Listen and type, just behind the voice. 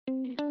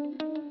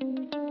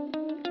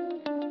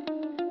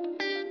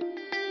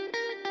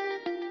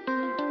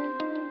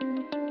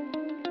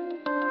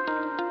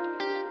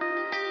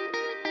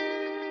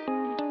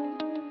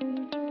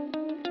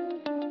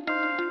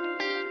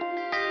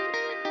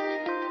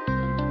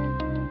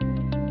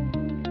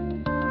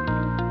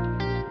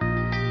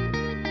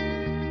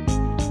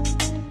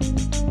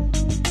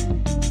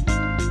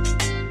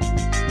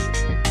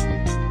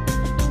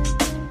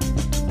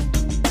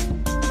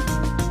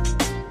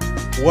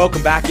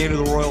Welcome back into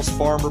the Royals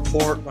Farm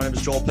Report. My name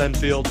is Joel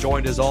Penfield,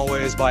 joined as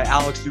always by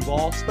Alex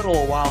Duvall. It's been a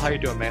little while. How you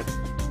doing, man?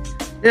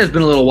 It has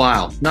been a little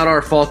while. Not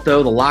our fault,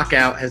 though. The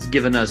lockout has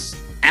given us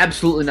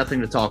absolutely nothing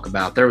to talk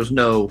about. There was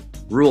no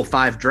Rule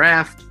 5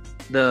 draft.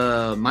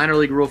 The minor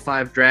league Rule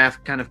 5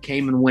 draft kind of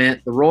came and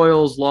went. The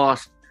Royals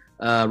lost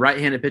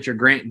right-handed pitcher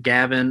Grant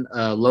Gavin,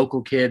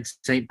 local kid,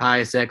 St.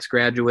 Pius X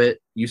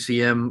graduate,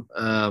 UCM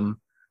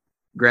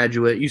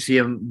graduate,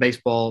 UCM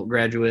baseball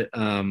graduate.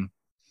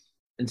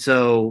 And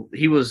so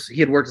he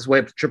had worked his way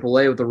up to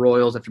AAA with the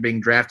Royals after being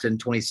drafted in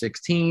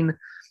 2016.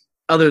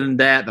 Other than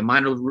that, the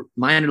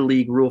minor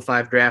league Rule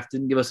 5 draft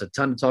didn't give us a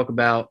ton to talk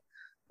about.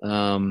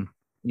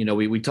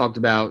 We talked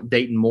about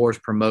Dayton Moore's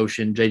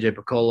promotion, JJ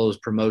Piccolo's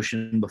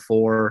promotion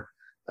before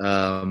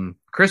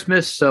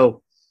Christmas.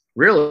 So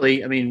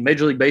really, I mean,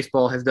 Major League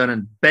Baseball has done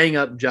a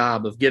bang-up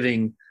job of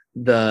giving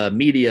the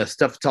media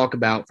stuff to talk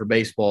about for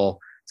baseball.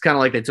 It's kind of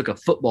like they took a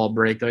football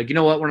break. They're like, you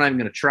know what? We're not even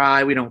going to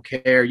try. We don't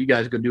care. You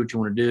guys go do what you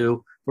want to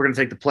do. We're going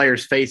to take the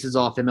players' faces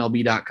off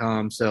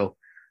MLB.com. So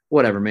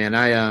whatever, man.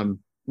 I'm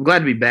glad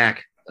to be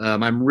back.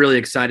 I'm really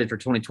excited for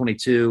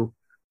 2022.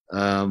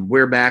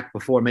 We're back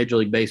before Major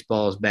League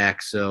Baseball is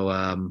back.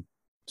 So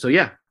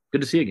yeah,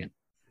 good to see you again.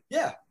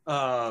 Yeah.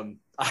 I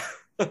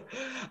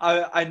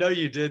know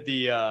you did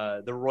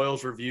the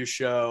Royals review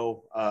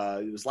show.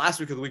 It was last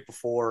week or the week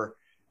before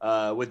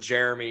with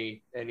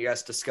Jeremy, and you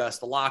guys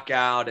discussed the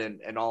lockout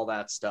and all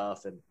that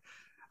stuff. And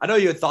I know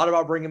you had thought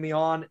about bringing me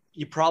on.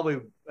 You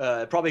probably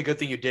a good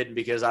thing you didn't,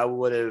 because I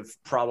would have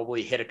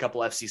probably hit a couple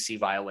FCC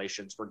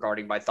violations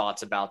regarding my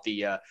thoughts about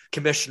the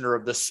commissioner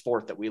of this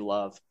sport that we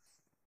love.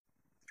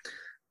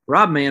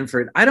 Rob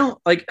Manfred. I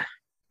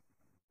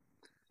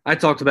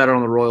talked about it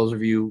on the Royals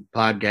Review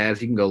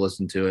podcast. You can go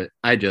listen to it.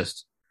 I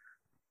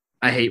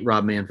hate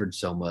Rob Manfred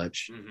so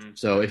much. Mm-hmm.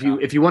 So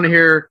if you want to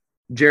hear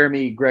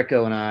Jeremy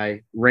Greco and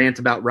I rant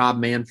about Rob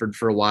Manfred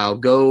for a while,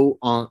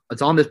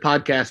 it's on this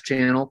podcast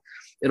channel.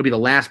 It'll be the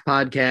last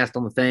podcast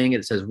on the thing.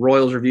 It says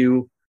Royals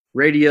Review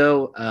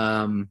Radio.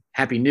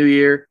 Happy New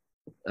Year.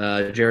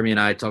 Jeremy and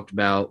I talked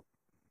about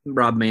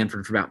Rob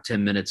Manfred for about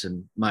 10 minutes,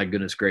 and my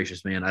goodness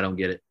gracious, man, I don't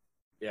get it.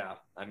 Yeah,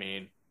 I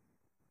mean,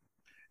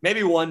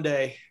 maybe one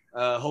day,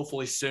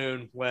 hopefully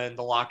soon, when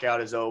the lockout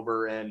is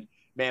over and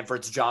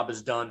Manfred's job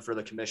is done for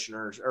the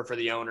commissioners or for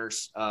the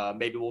owners,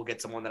 maybe we'll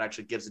get someone that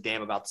actually gives a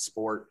damn about the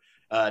sport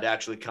to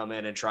actually come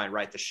in and try and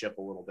right the ship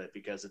a little bit,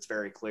 because it's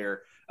very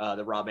clear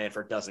that Rob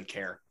Manfred doesn't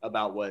care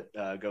about what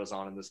goes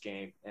on in this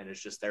game, and it's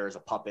just there as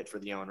a puppet for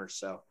the owners.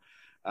 So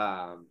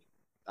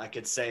I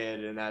could say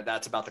it, and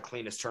that's about the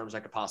cleanest terms I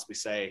could possibly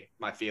say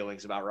my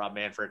feelings about Rob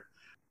Manfred.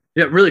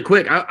 Yeah, really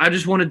quick. I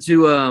just wanted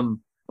to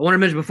I want to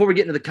mention, before we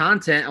get into the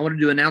content, I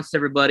wanted to announce to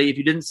everybody, if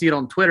you didn't see it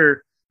on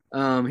Twitter,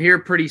 here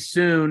pretty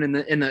soon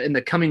in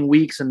the coming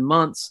weeks and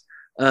months,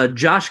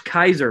 Josh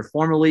Kaiser,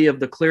 formerly of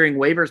the Clearing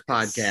Waivers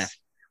podcast,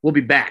 will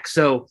be back.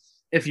 So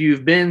if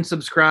you've been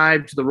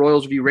subscribed to the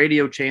Royals Review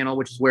Radio channel,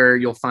 which is where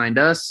you'll find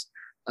us,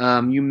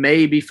 you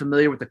may be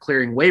familiar with the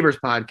Clearing Waivers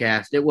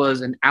podcast. It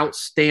was an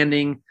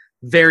outstanding,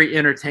 very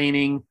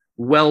entertaining,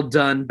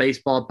 well-done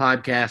baseball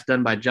podcast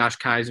done by Josh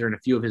Kaiser and a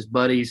few of his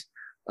buddies.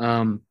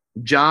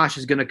 Josh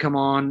is going to come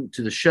on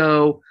to the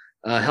show,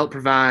 help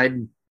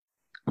provide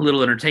a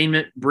little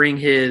entertainment, bring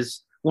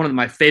one of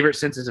my favorite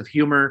senses of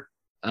humor,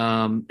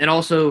 and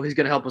also he's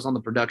going to help us on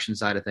the production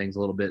side of things a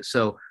little bit.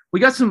 So we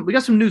got some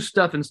new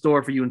stuff in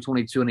store for you in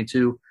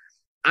 2022.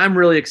 I'm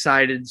really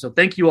excited. So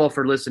thank you all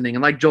for listening.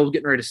 And like Joel's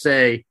getting ready to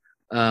say,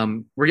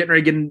 we're getting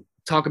ready to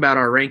talk about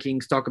our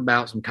rankings, talk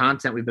about some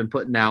content we've been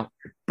putting out.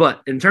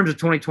 But in terms of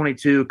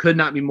 2022, could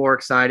not be more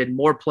excited.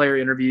 More player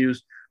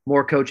interviews,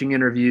 more coaching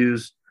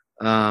interviews,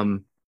 a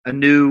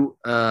new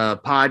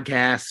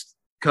podcast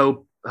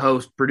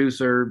co-host,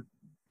 producer,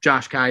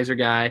 Josh Kaiser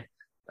guy.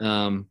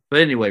 But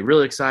anyway,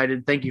 really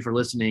excited. Thank you for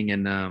listening.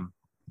 And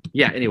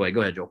anyway,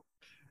 go ahead, Joel.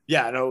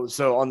 Yeah, no.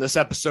 So on this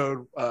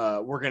episode,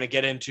 we're going to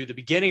get into the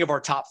beginning of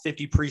our top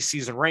 50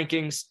 preseason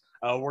rankings.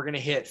 We're going to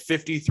hit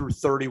 50 through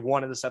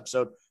 31 in this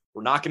episode.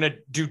 We're not going to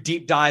do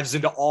deep dives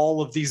into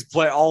all of these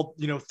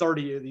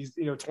 30 of these,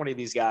 20 of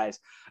these guys,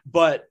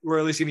 but we're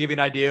at least going to give you an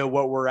idea of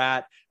what we're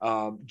at.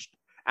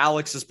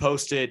 Alex has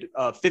posted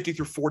 50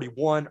 through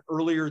 41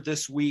 earlier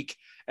this week.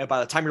 And by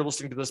the time you're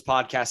listening to this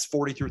podcast,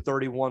 40 through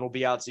 31 will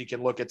be out. So you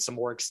can look at some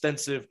more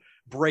extensive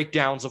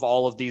breakdowns of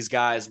all of these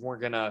guys. We're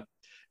going to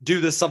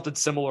do something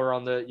similar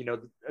on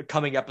the,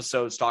 coming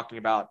episodes, talking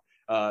about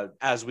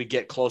as we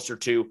get closer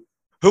to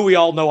who we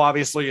all know,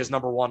 obviously, is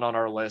number one on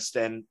our list.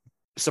 And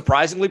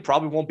surprisingly,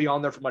 probably won't be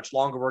on there for much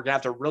longer. We're going to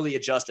have to really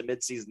adjust at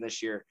midseason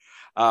this year.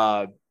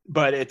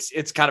 But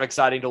it's kind of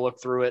exciting to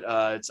look through it.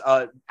 It's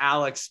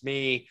Alex,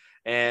 me,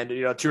 and,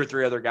 two or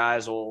three other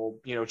guys will,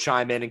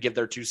 chime in and give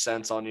their 2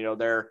 cents on,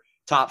 their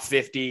top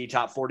 50,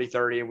 top 40,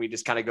 30, and we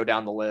just kind of go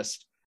down the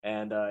list.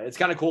 And it's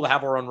kind of cool to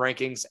have our own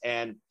rankings.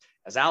 And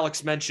as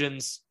Alex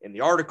mentions in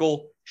the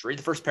article, just read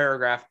the first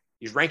paragraph,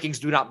 these rankings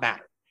do not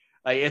matter.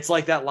 It's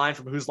like that line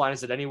from Whose Line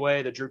Is It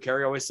Anyway that Drew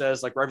Carey always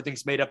says, like, where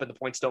everything's made up and the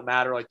points don't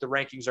matter. Like, the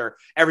rankings are,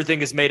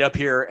 everything is made up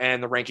here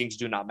and the rankings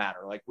do not matter.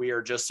 Like, we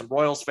are just some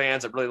Royals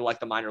fans that really like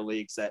the minor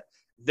leagues, that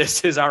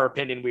this is our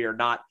opinion. We are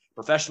not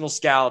professional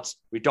scouts.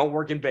 We don't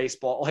work in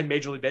baseball, like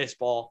Major League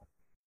Baseball.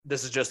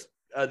 This is just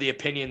the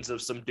opinions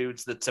of some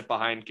dudes that sit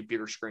behind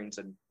computer screens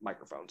and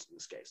microphones in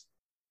this case.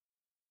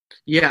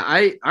 Yeah,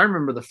 I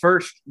remember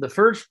the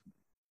first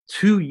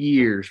 2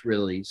 years,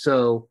 really.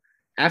 So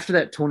after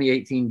that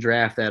 2018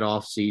 draft, that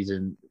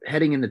offseason,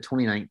 heading into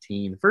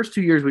 2019, the first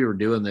 2 years we were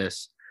doing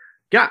this,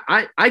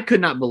 I could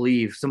not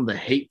believe some of the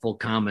hateful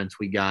comments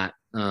we got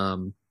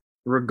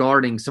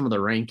regarding some of the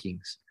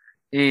rankings.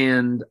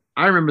 And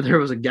I remember there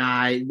was a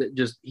guy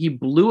that he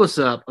blew us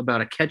up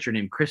about a catcher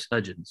named Chris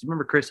Hudgens.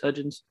 Remember Chris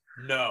Hudgens?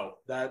 No,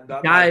 that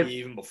might be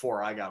even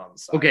before I got on the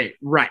side. Okay,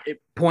 right.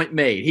 Point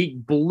made. He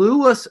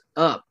blew us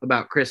up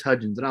about Chris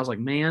Hudgens. And I was like,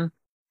 man,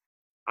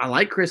 I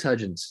like Chris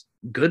Hudgens.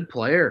 Good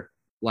player.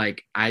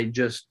 Like,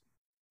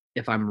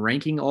 if I'm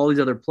ranking all these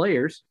other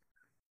players,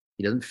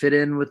 he doesn't fit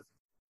in with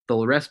the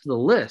rest of the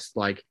list.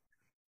 Like,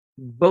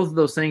 both of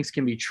those things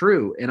can be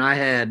true.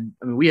 And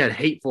we had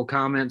hateful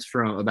comments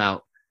from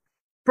about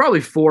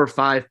probably 4 or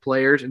 5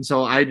 players. And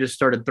so I just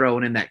started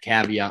throwing in that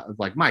caveat of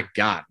like, my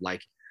God,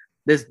 like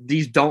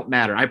these don't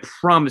matter. I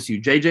promise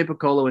you, JJ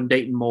Piccolo and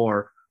Dayton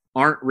Moore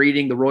aren't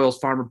reading the Royals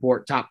Farm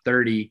Report top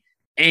 30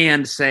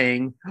 and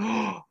saying,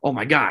 oh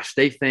my gosh,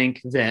 they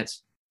think that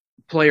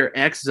player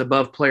X is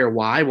above player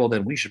Y. Well,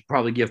 then we should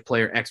probably give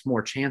player X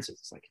more chances.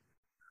 It's like,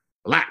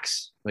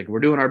 relax. Like, we're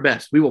doing our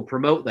best. We will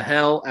promote the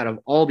hell out of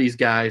all these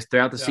guys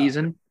throughout the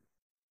season.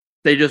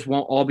 They just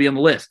won't all be on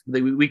the list.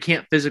 We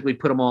can't physically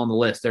put them all on the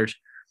list. There's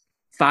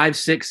 5,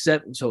 6,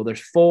 7. So there's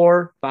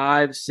 4,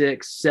 5,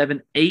 6,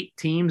 7, 8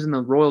 teams in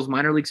the Royals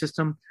minor league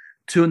system,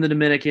 2 in the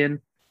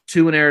Dominican,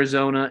 2 in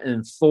Arizona,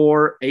 and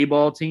 4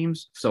 A-ball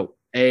teams. So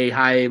A,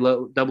 high A,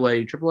 low, double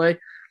A, triple A.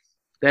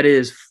 That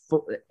is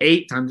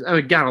 8 times. I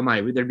mean, God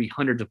almighty, there'd be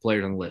hundreds of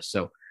players on the list.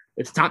 So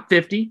it's top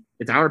 50.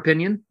 It's our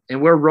opinion,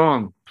 and we're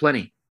wrong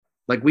plenty.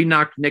 Like, we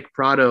knocked Nick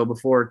Prado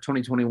before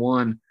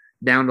 2021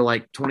 down to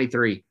like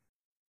 23,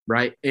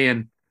 right?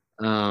 And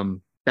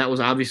that was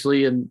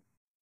obviously an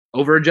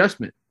over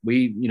adjustment.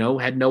 We,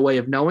 had no way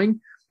of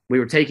knowing. We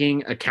were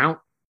taking account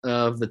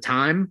of the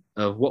time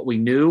of what we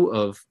knew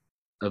of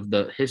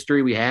the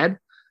history we had.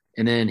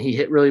 And then he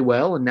hit really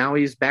well, and now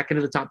he's back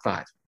into the top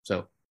 5.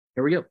 So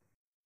here we go.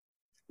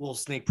 Little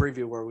sneak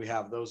preview where we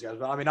have those guys.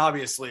 But I mean,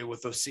 obviously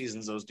with those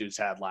seasons those dudes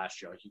had last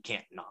year, like, you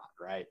can't not,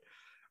 right?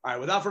 All right,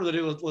 without further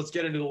ado, let's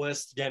get into the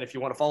list. Again, if you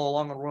want to follow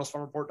along on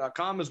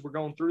RoyalsFarmReport.com as we're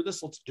going through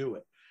this, let's do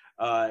it.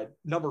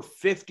 Number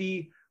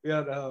 50, we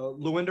have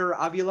Luinder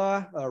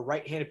Avila,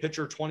 right-handed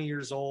pitcher, 20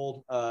 years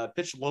old,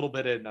 pitched a little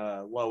bit in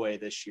low A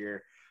this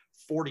year.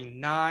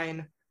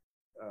 49,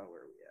 where are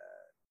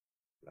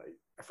we at?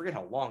 I forget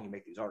how long you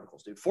make these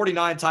articles, dude.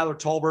 49, Tyler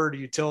Tolbert, a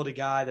utility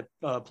guy that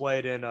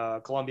played in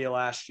Columbia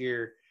last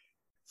year.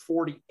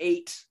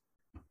 48,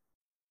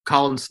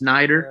 Colin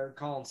Snyder.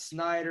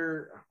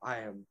 I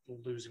am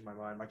losing my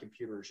mind. My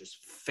computer is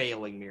just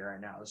failing me right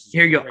now.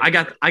 Here you go. I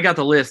got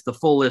the list, the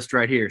full list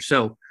right here.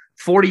 So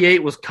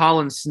 48 was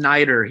Colin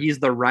Snyder. He's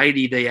the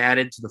righty they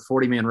added to the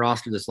 40-man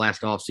roster this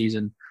last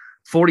offseason.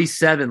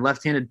 47,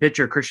 left-handed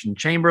pitcher Christian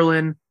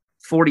Chamberlain.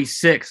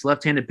 46,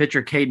 left-handed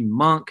pitcher Caden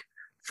Monk.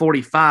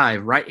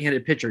 45,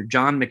 right-handed pitcher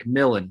John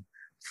McMillan.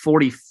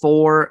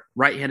 44,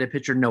 right-handed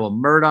pitcher Noah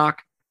Murdoch.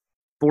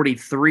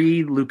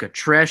 43, Luca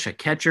Tresh, a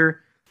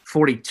catcher.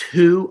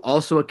 42,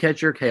 also a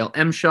catcher, Kale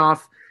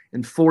Emshoff.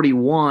 And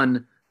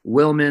 41,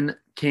 Wilman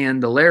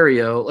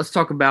Candelario. Let's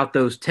talk about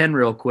those 10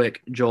 real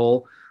quick,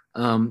 Joel.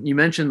 You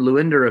mentioned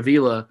Luinder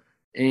Avila,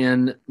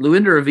 and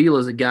Luinder Avila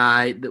is a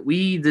guy that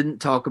we didn't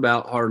talk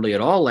about hardly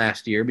at all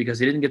last year because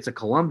he didn't get to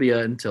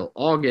Columbia until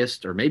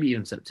August or maybe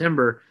even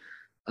September.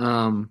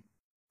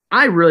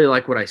 I really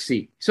like what I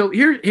see. So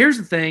here's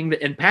the thing,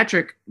 and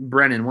Patrick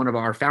Brennan, one of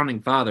our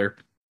founding father,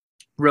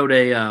 wrote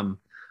a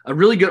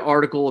really good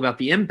article about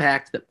the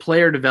impact that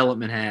player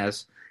development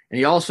has. And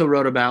he also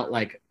wrote about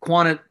like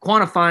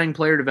quantifying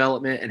player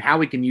development and how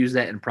we can use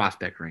that in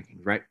prospect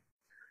rankings, right?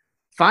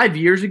 5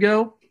 years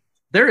ago,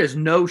 there is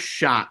no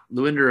shot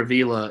Luinder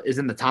Avila is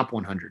in the top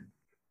 100.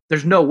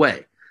 There's no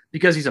way,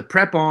 because he's a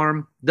prep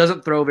arm,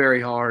 doesn't throw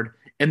very hard,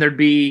 and there'd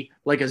be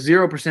like a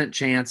 0%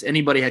 chance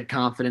anybody had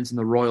confidence in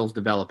the Royals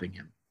developing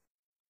him.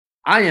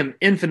 I am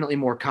infinitely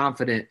more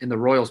confident in the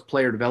Royals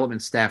player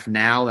development staff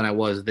now than I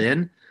was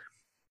then.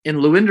 And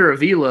Luinder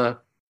Avila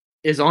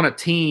is on a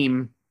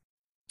team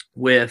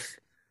with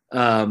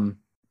Delvin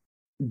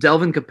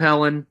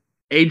Capellan,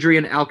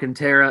 Adrian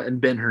Alcantara, and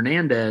Ben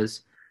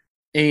Hernandez,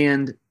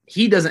 and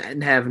he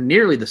doesn't have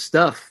nearly the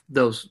stuff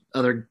those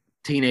they're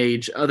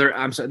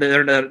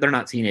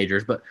not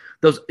teenagers, but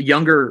those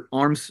younger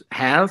arms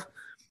have.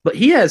 But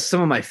he has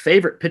some of my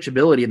favorite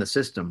pitchability in the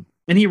system,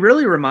 and he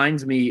really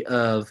reminds me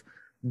of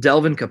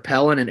Delvin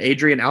Capellan and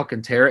Adrian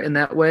Alcantara in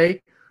that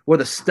way, where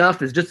the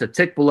stuff is just a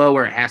tick below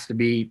where it has to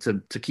be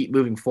to keep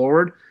moving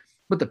forward,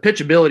 but the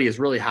pitchability is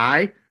really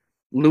high.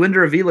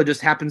 Luinder Avila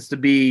just happens to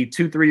be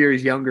 2-3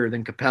 years younger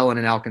than Capellan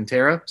and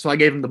Alcantara, so I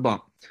gave him the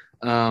bump.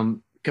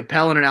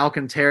 Capellan and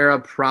Alcantara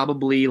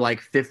probably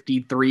like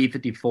 53,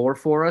 54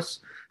 for us,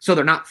 so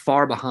they're not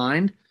far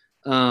behind.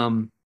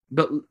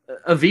 But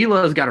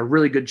Avila's got a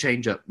really good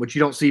changeup, which you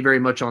don't see very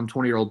much on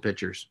 20-year-old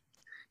pitchers.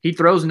 He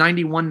throws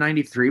 91,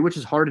 93, which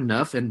is hard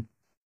enough, and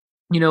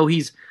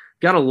he's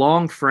got a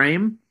long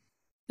frame,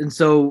 and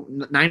so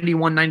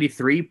 91,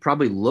 93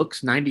 probably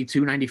looks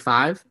 92,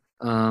 95.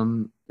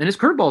 And his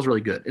curveball is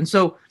really good. And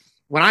so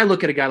when I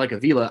look at a guy like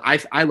Avila,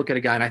 I look at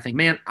a guy and I think,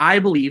 man, I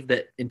believe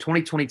that in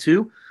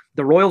 2022,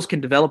 the Royals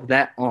can develop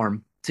that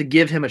arm to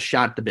give him a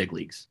shot at the big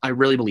leagues. I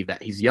really believe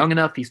that. He's young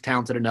enough. He's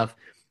talented enough.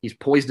 He's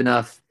poised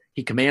enough.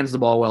 He commands the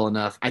ball well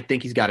enough. I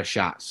think he's got a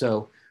shot.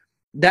 So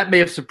that may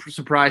have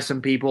surprised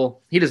some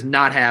people. He does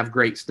not have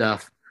great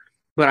stuff,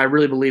 but I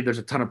really believe there's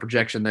a ton of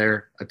projection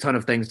there, a ton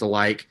of things to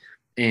like.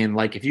 And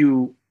like if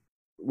you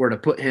were to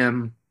put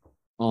him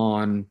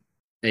on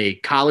a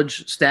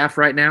college staff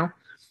right now,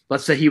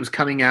 let's say he was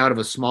coming out of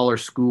a smaller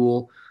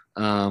school.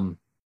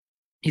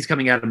 He's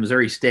coming out of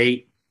Missouri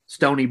State,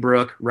 Stony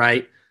Brook,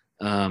 right?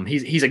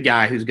 He's a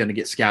guy who's going to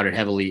get scouted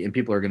heavily, and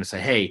people are going to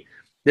say, hey,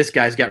 this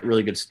guy's got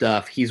really good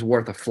stuff. He's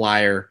worth a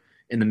flyer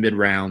in the mid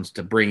rounds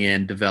to bring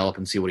in, develop,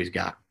 and see what he's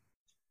got.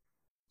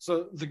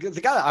 So the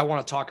guy that I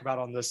want to talk about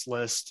on this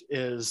list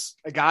is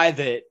a guy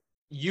that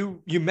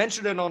you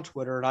mentioned it on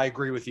Twitter, and I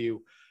agree with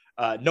you.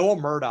 Noah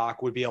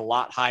Murdoch would be a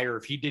lot higher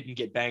if he didn't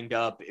get banged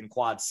up in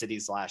Quad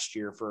Cities last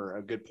year for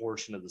a good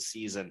portion of the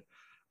season.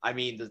 I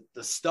mean,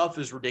 the stuff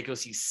is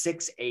ridiculous. He's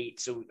 6'8".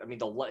 So, I mean,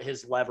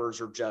 his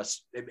levers are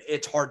just,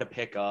 it's hard to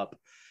pick up.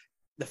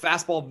 The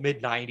fastball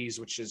mid-90s,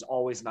 which is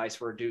always nice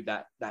for a dude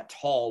that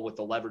tall with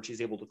the leverage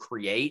he's able to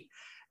create.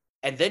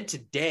 And then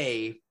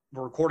today,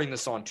 we're recording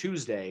this on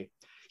Tuesday,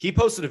 he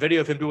posted a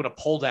video of him doing a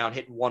pull down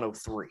hitting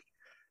 103.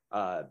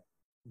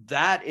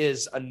 That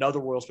is another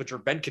Royals pitcher.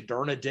 Ben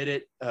Caderna did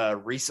it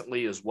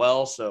recently as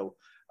well. So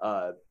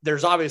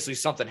there's obviously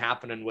something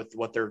happening with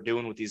what they're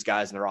doing with these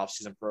guys in their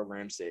offseason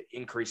programs to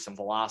increase some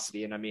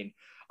velocity. And I mean,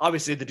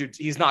 obviously the dude,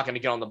 he's not going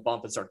to get on the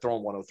bump and start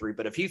throwing 103,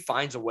 but if he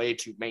finds a way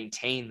to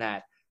maintain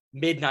that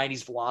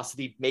mid-90s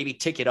velocity, maybe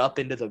tick it up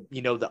into the,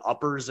 the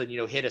uppers and,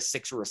 hit a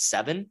 6 or a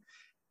 7,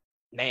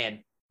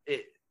 man,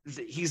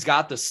 he's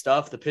got the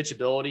stuff, the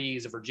pitchability.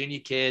 He's a Virginia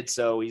kid,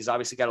 so he's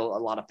obviously got a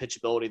lot of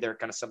pitchability there,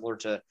 kind of similar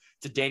to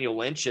Daniel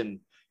Lynch. And,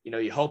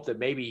 you hope that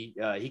maybe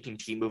he can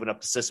keep moving up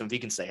the system if he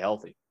can stay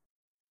healthy.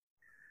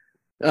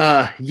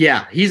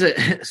 Yeah,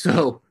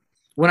 so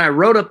when I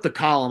wrote up the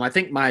column, I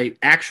think my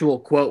actual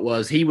quote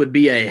was he would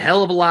be a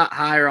hell of a lot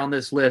higher on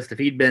this list if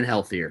he'd been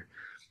healthier.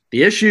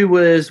 The issue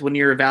was when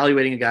you're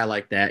evaluating a guy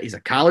like that, he's a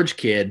college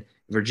kid.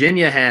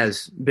 Virginia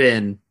has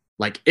been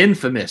like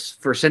infamous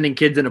for sending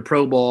kids in a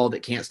pro ball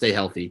that can't stay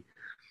healthy.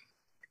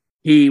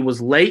 He was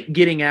late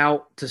getting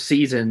out to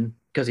season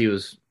because he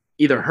was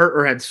either hurt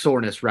or had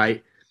soreness,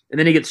 right? And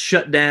then he gets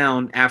shut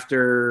down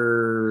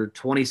after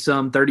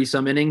 20-some,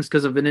 30-some innings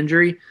because of an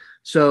injury.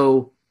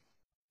 So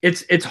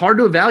it's hard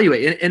to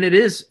evaluate. And it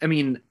is, I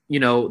mean,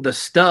 the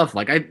stuff,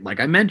 like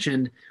I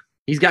mentioned,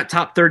 he's got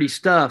top 30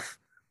 stuff,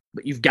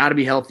 but you've got to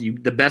be healthy.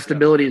 The best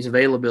ability is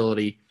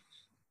availability.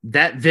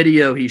 That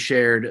video he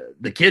shared,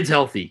 the kid's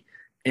healthy.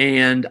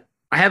 And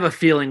I have a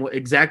feeling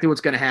exactly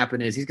what's going to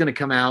happen is he's going to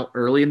come out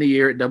early in the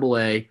year at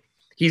AA.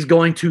 He's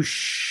going to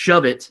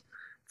shove it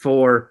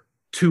for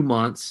 2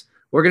 months.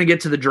 We're going to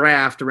get to the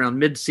draft around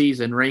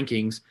mid-season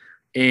rankings,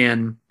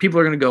 and people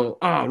are going to go,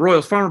 oh,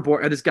 Royals Farm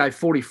Report had this guy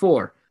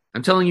 44.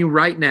 I'm telling you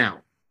right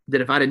now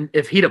that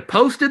if he'd have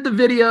posted the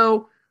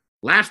video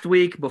last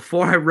week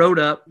before I wrote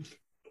up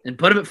and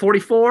put him at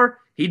 44,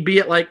 he'd be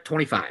at like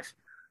 25.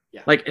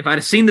 Yeah. Like if I'd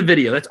have seen the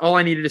video, that's all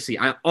I needed to see.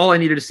 All I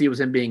needed to see was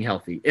him being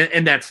healthy.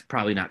 And that's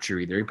probably not true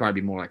either. He'd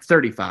probably be more like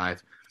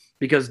 35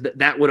 because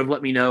that would have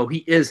let me know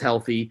he is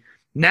healthy.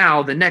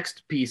 Now the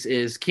next piece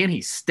is, can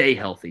he stay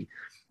healthy?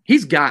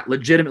 He's got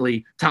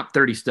legitimately top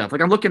 30 stuff.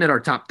 Like I'm looking at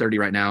our top 30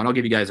 right now, and I'll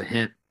give you guys a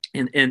hint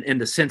in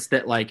the sense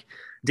that like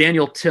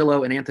Daniel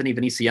Tillo and Anthony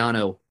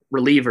Veniciano,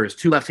 relievers,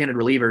 2 left-handed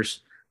relievers,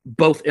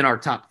 both in our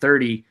top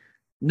 30.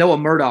 Noah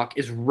Murdoch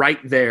is right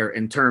there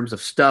in terms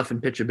of stuff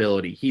and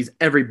pitchability. He's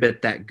every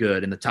bit that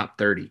good in the top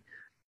 30.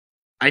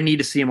 I need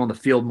to see him on the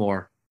field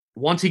more.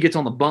 Once he gets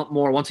on the bump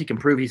more, once he can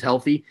prove he's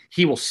healthy,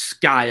 he will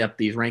sky up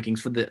these rankings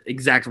for the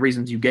exact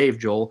reasons you gave,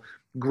 Joel.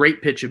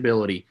 Great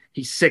pitchability.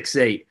 He's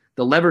 6'8".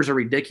 The levers are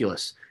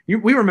ridiculous.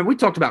 We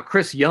talked about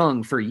Chris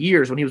Young for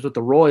years when he was with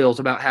the Royals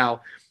about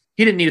how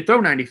he didn't need to throw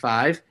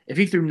 95. If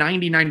he threw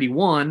 90,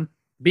 91,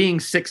 being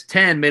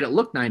 6'10 made it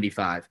look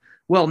 95.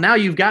 Well, now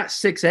you've got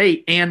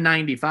 6'8 and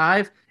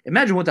 95.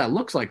 Imagine what that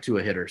looks like to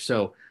a hitter.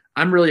 So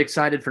I'm really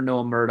excited for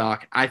Noah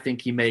Murdoch. I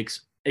think he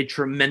makes a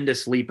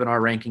tremendous leap in our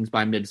rankings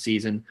by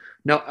midseason.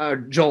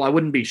 No, Joel, I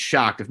wouldn't be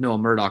shocked if Noah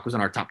Murdoch was in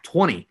our top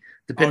 20,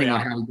 depending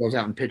on how he goes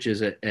out and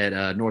pitches at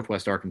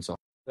Northwest Arkansas.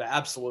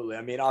 Absolutely.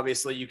 I mean,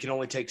 obviously you can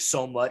only take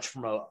so much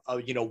from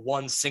a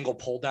one single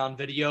pull down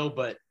video,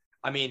 but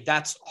I mean,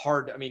 that's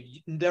hard. I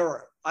mean,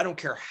 I don't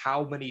care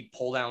how many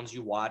pull downs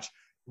you watch.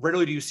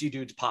 rarely do you see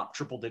dudes pop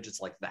triple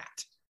digits like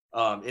that.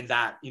 In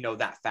that,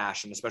 that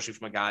fashion, especially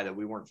from a guy that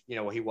we weren't,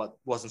 he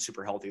wasn't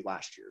super healthy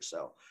last year.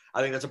 So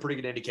I think that's a pretty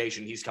good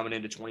indication he's coming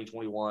into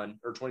 2021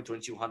 or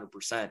 2022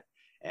 100%.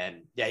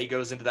 And yeah, he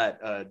goes into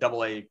that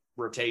double A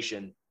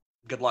rotation.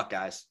 Good luck,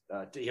 guys.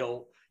 He's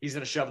going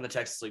to shove in the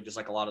Texas League just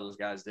like a lot of those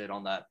guys did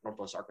on that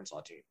Northwest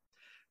Arkansas team.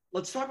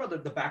 Let's talk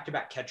about the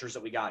back-to-back catchers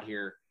that we got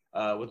here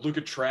with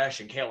Luka Tresh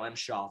and Kale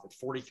Emshoff at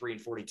 43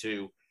 and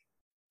 42.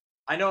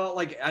 I know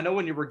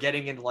when you were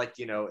getting into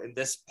in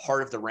this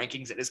part of the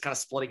rankings, it is kind of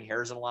splitting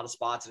hairs in a lot of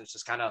spots, and it's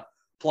just kind of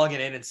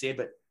plugging in and seeing.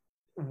 But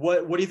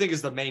what do you think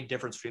is the main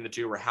difference between the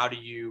two, or how do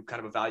you kind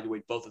of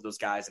evaluate both of those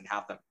guys and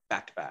have them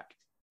back to back?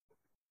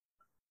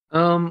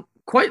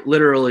 Quite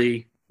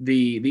literally,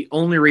 the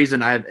only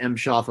reason I have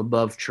Emshoff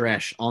above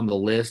Tresh on the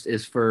list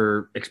is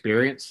for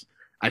experience.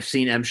 I've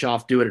seen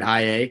Emshoff do it at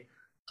high A.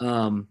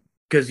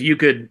 Because you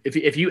could,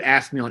 if you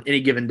asked me on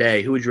any given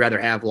day, who would you rather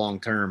have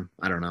long term?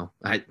 I don't know.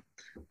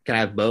 Can I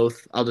have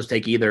both? I'll just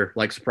take either.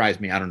 Surprise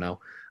me. I don't know.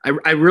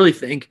 I really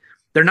think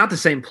they're not the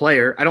same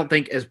player. I don't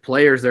think as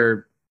players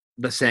they're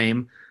the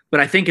same, but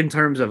I think in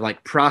terms of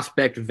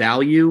prospect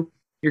value,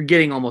 you're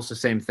getting almost the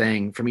same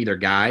thing from either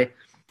guy.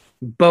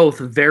 Both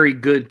very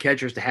good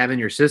catchers to have in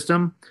your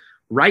system.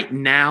 Right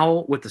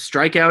now, with the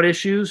strikeout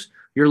issues,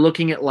 you're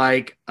looking at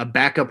a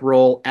backup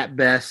role at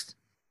best,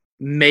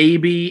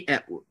 maybe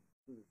a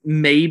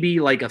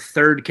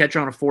third catcher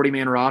on a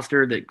 40-man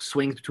roster that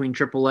swings between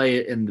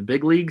AAA and the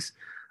big leagues.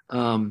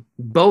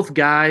 Both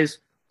guys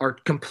are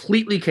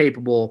completely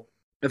capable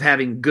of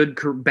having good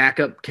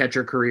backup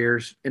catcher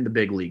careers in the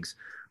big leagues.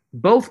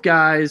 Both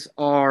guys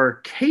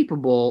are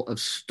capable of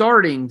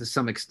starting to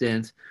some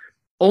extent,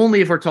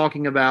 only if we're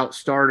talking about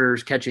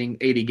starters catching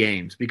 80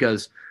 games,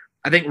 because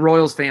I think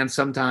Royals fans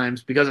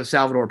sometimes, because of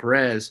Salvador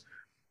Perez,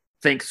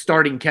 think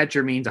starting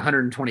catcher means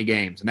 120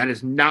 games, and that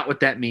is not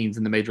what that means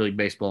in the Major League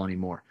Baseball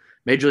anymore.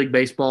 Major League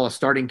Baseball, a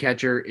starting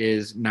catcher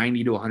is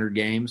 90 to 100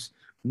 games,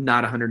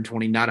 not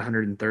 120, not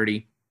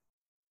 130.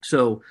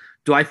 So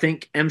do I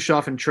think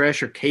Emshoff and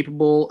Tresh are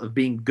capable of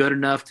being good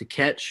enough to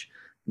catch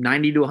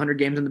 90 to 100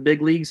 games in the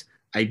big leagues?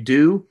 I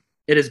do.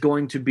 It is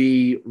going to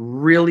be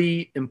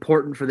really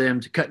important for them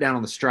to cut down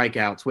on the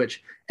strikeouts,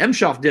 which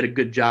Emshoff did a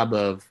good job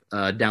of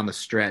down the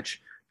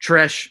stretch.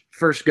 Tresh,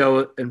 first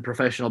go in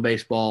professional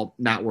baseball,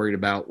 not worried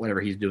about whatever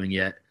he's doing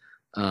yet.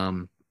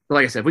 But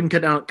like I said, if we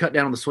can cut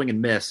down on the swing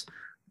and miss,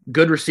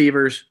 good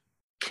receivers,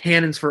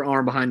 cannons for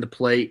arm behind the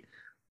plate.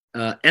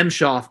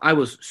 Emshoff, I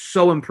was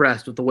so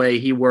impressed with the way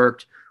he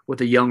worked with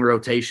the young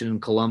rotation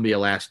in Columbia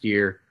last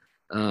year.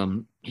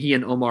 He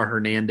and Omar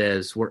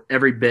Hernandez were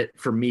every bit,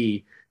 for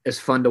me, as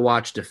fun to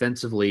watch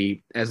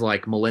defensively as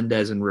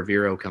Melendez and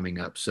Rivero coming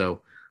up. So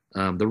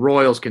the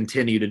Royals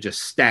continue to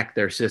just stack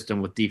their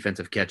system with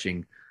defensive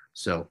catching.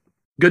 So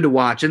good to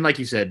watch. And like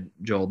you said,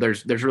 Joel,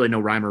 there's really no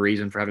rhyme or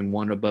reason for having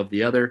one above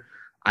the other.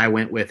 I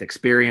went with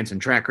experience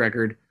and track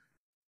record.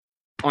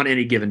 On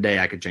any given day,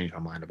 I could change my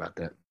mind about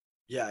that.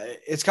 Yeah,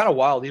 it's kind of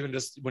wild, even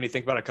just when you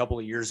think about a couple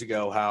of years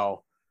ago,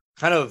 how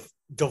kind of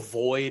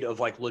devoid of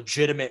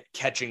legitimate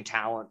catching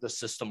talent the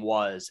system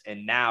was.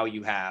 And now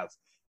you have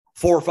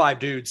 4 or 5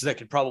 dudes that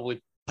could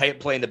probably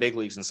play in the big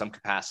leagues in some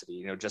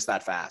capacity, just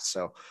that fast.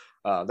 So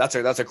that's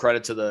a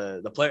credit to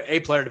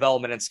the player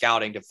development and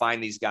scouting to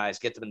find these guys,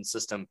 get them in the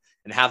system,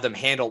 and have them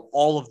handle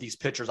all of these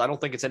pitchers. I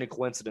don't think it's any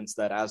coincidence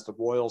that as the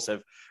Royals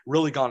have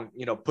really gone,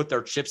 put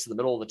their chips in the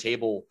middle of the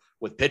table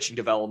with pitching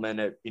development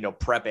at,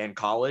 prep and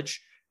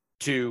college,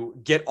 to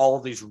get all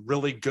of these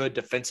really good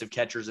defensive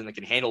catchers and that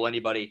can handle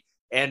anybody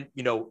and,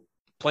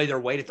 play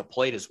their weight at the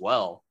plate as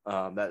well.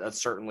 That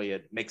certainly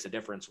it makes a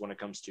difference when it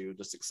comes to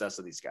the success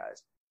of these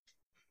guys.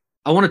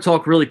 I want to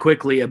talk really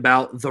quickly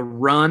about the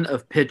run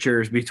of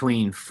pitchers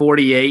between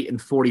 48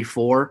 and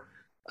 44.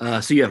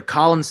 So you have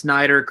Colin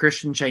Snyder,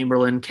 Christian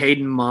Chamberlain,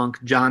 Caden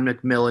Monk, John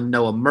McMillan,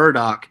 Noah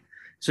Murdoch.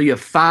 So you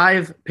have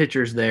 5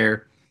 pitchers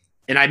there.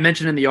 And I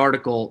mentioned in the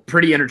article,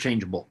 pretty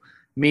interchangeable,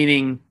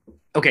 meaning,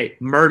 okay,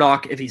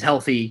 Murdoch, if he's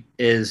healthy,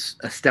 is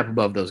a step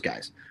above those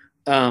guys.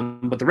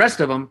 But the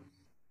rest of them,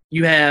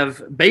 you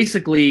have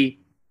basically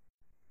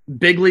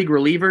big league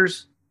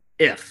relievers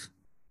if.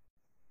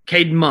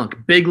 Caden Monk,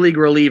 big league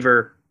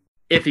reliever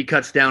if he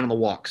cuts down on the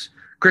walks.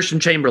 Christian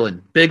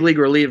Chamberlain, big league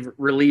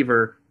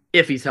reliever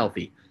if he's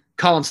healthy.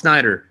 Colin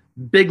Snyder,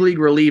 big league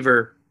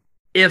reliever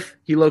if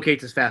he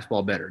locates his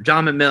fastball better.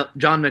 John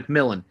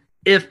McMillan,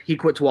 if he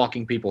quits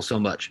walking people so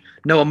much.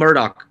 Noah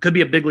Murdoch could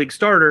be a big league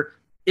starter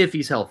if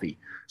he's healthy.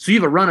 So you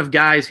have a run of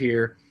guys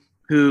here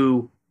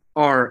who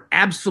are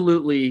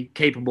absolutely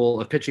capable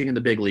of pitching in the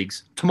big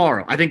leagues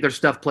tomorrow. I think their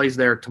stuff plays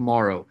there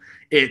tomorrow.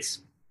 It's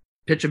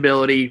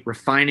pitchability,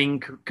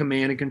 refining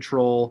command and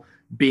control,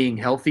 being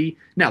healthy.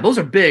 Now, those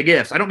are big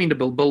ifs. I don't mean to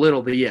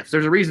belittle the ifs.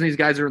 There's a reason these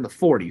guys are in the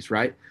 40s,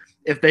 right?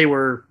 If they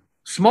were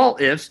small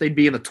ifs, they'd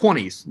be in the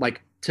 20s,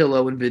 like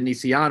Tillo and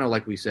Veniciano,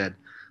 like we said.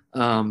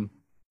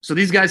 So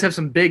these guys have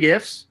some big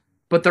ifs,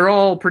 but they're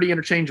all pretty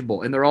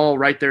interchangeable, and they're all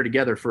right there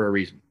together for a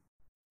reason.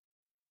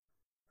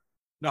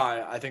 No,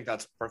 I think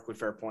that's a perfectly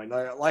fair point.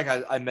 Like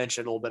I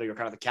mentioned a little bit ago,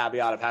 kind of the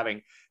caveat of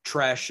having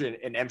Tresh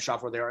and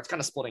M-Shop where they are. It's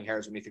kind of splitting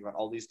hairs when you think about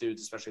all these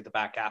dudes, especially at the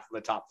back half of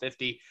the top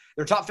 50.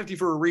 They're top 50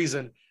 for a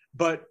reason,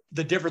 but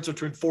the difference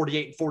between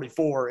 48 and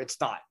 44, it's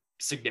not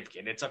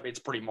significant. It's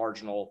pretty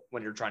marginal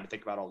when you're trying to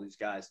think about all these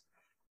guys.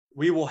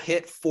 We will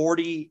hit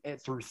 40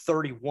 through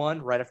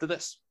 31 right after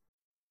this.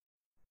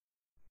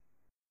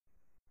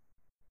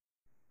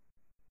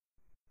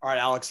 All right,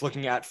 Alex,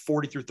 looking at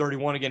 40 through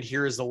 31. Again,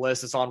 here is the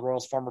list. It's on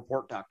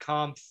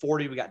RoyalsFarmReport.com.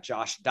 40, we got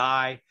Josh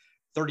Dye.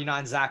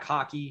 39, Zach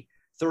Hockey.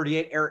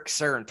 38, Eric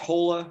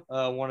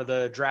Sarantola, one of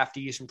the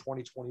draftees from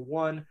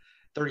 2021.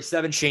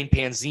 37, Shane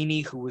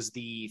Panzini, who was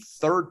the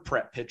third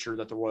prep pitcher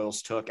that the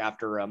Royals took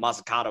after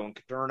Mazzucato and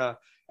Caderna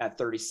at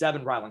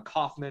 37. Rylan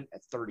Kaufman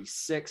at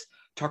 36.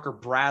 Tucker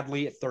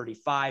Bradley at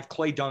 35.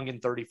 Clay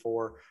Dungan,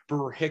 34.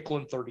 Brewer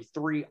Hicklin,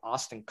 33.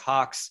 Austin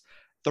Cox,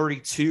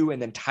 32,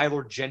 and then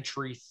Tyler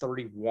Gentry,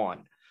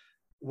 31.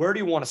 Where do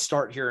you want to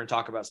start here and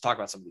talk about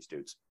some of these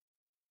dudes?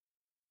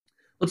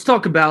 Let's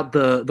talk about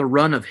the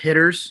run of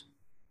hitters.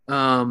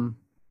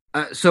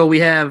 So we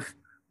have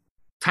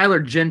Tyler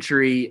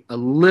Gentry a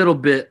little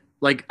bit,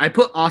 like I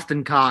put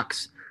Austin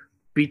Cox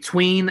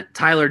between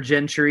Tyler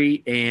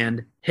Gentry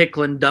and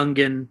Hicklin,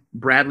 Dungan,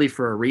 Bradley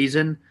for a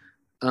reason.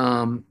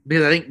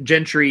 Because I think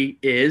Gentry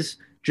is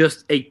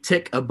just a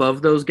tick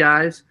above those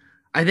guys.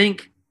 I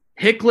think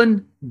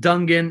Hicklin,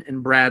 Dungan,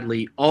 and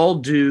Bradley all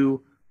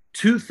do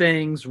two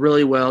things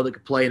really well that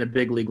could play in a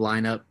big league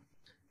lineup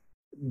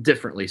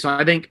differently. So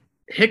I think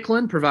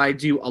Hicklin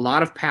provides you a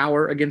lot of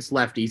power against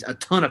lefties, a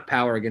ton of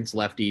power against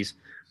lefties,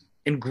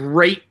 and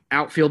great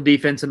outfield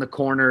defense in the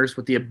corners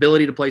with the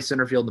ability to play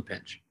center field in the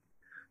pinch.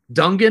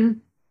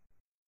 Dungan,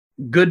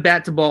 good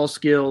bat-to-ball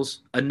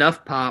skills,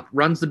 enough pop,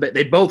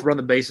 they both run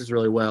the bases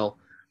really well.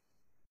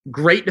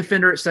 Great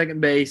defender at second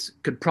base,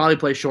 could probably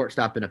play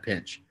shortstop in a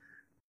pinch.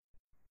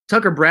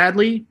 Tucker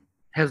Bradley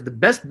has the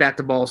best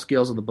bat-to-ball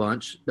skills of the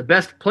bunch, the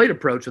best plate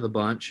approach of the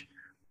bunch.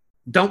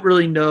 Don't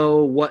really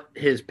know what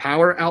his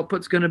power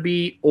output's going to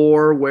be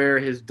or where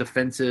his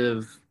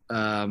defensive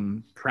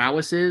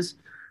prowess is.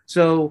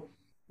 So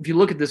if you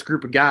look at this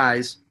group of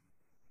guys,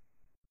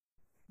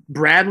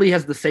 Bradley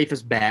has the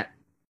safest bat.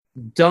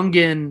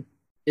 Dungan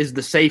is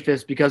the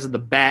safest because of the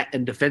bat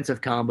and defensive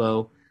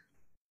combo.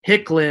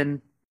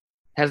 Hicklin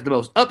has the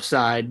most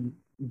upside,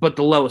 but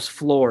the lowest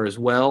floor as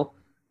well.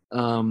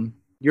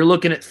 You're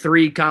looking at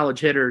three college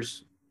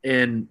hitters,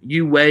 and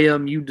you weigh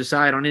them. You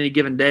decide on any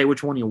given day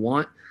which one you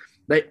want.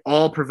 They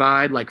all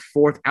provide like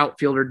fourth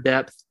outfielder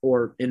depth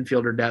or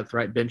infielder depth,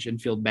 right? Bench,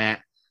 infield,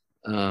 bat.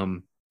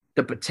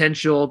 The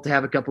potential to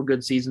have a couple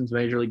good seasons in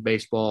Major League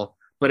Baseball.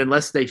 But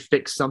unless they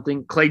fix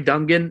something, Clay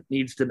Dungan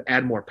needs to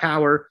add more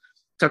power.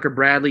 Tucker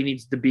Bradley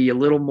needs to be a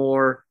little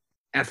more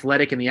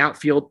athletic in the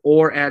outfield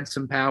or add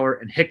some power.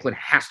 And Hicklin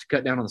has to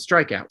cut down on the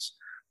strikeouts.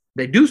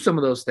 They do some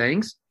of those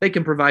things. They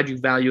can provide you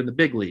value in the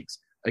big leagues.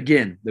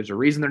 Again, there's a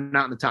reason they're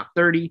not in the top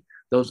 30.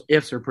 Those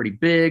ifs are pretty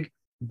big,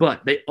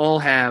 but they all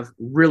have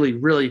really,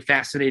 really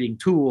fascinating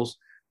tools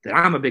that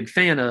I'm a big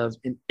fan of.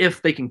 And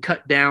if they can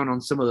cut down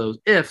on some of those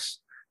ifs,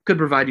 could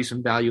provide you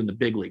some value in the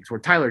big leagues, where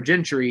Tyler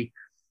Gentry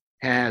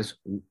has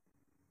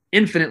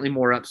infinitely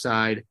more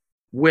upside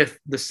with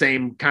the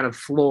same kind of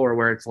floor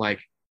where it's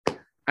like,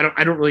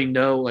 I don't really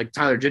know. Like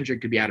Tyler Gentry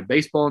could be out of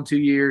baseball in 2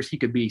 years. He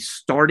could be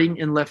starting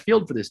in left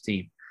field for this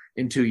team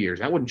in 2 years.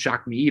 That wouldn't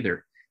shock me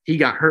either. He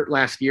got hurt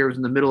last year, was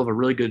in the middle of a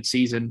really good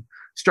season,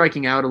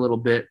 striking out a little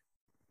bit,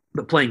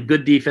 but playing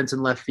good defense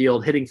in left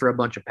field, hitting for a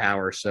bunch of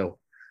power. So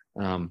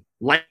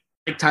like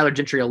Tyler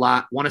Gentry a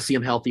lot, want to see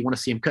him healthy, want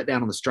to see him cut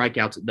down on the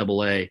strikeouts at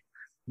AA.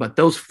 But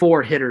those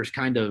four hitters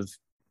kind of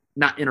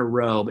not in a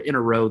row, but in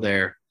a row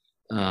there.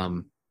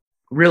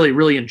 Really,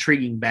 really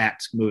intriguing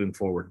bats moving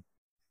forward.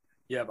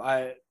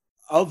 Yeah,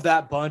 of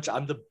that bunch,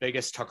 I'm the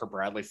biggest Tucker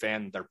Bradley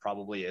fan there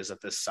probably is at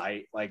this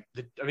site. Like,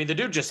 the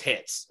dude just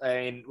hits.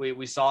 I mean,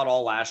 we saw it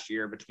all last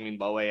year between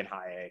low A and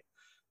high A,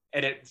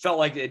 and it felt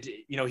like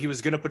he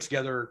was going to put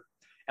together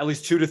at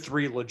least 2 to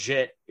 3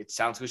 legit. It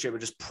sounds cliche,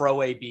 but just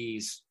pro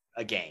ABs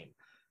a game.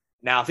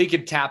 Now, if he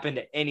could tap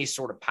into any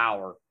sort of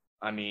power,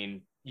 I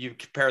mean, you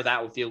compare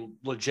that with the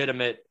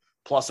legitimate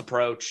plus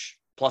approach,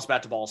 plus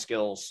bat to ball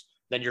skills,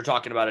 then you're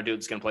talking about a dude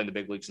that's going to play in the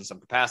big leagues in some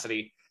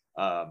capacity.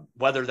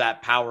 Whether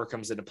that power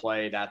comes into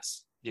play,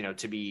 that's,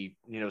 to be,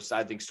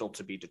 I think still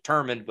to be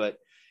determined. But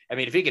I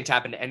mean, if he can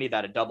tap into any of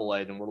that at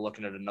AA, then we're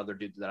looking at another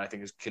dude that I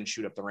think can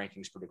shoot up the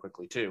rankings pretty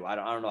quickly too. I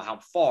don't know how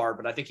far,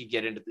 but I think he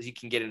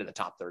can get into the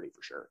top 30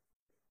 for sure.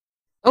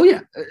 Oh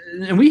yeah.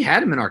 And we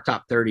had him in our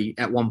top 30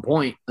 at one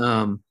point.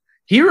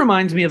 He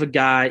reminds me of Andrew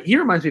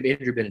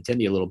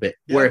Benintendi a little bit,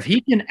 where if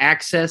he can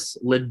access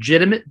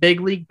legitimate big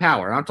league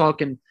power, I'm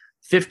talking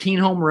 15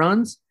 home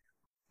runs,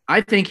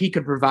 I think he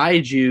could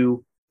provide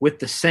you with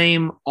the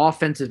same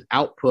offensive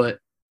output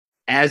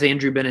as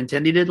Andrew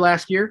Benintendi did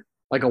last year,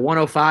 like a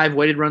 105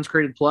 weighted runs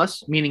created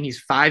plus, meaning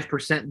he's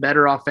 5%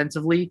 better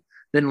offensively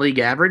than league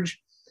average.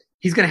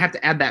 He's going to have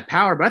to add that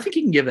power, but I think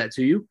he can give that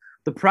to you.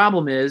 The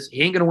problem is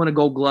he ain't going to win a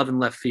Gold Glove in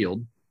left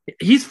field.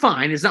 He's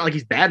fine. It's not like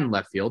he's bad in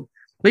left field.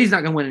 but he's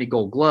not going to win any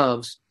gold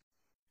gloves.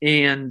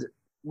 And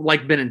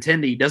like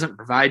Benintendi, doesn't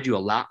provide you a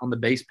lot on the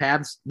base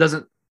paths,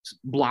 doesn't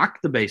block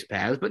the base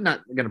paths, but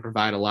not going to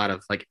provide a lot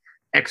of like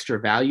extra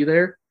value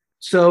there.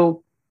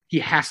 So he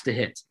has to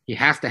hit. He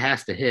has to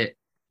hit.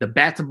 The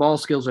bat to ball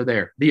skills are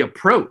there. The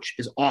approach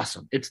is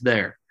awesome. It's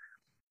there.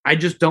 I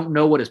just don't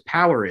know what his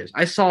power is.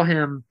 I saw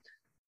him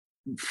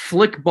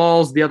flick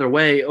balls the other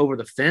way over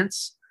the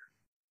fence.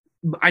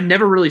 I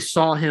never really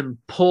saw him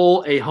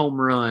pull a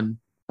home run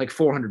like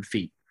 400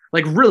 feet,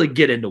 like really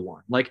get into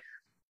one. Like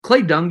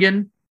Clay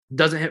Dungan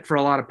doesn't hit for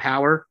a lot of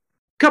power.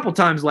 A couple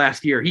times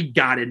last year, he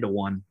got into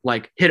one,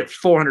 like hit it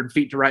 400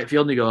 feet to right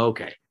field, and you go,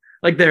 okay,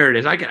 like there it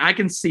is. I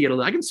can see it.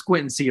 I can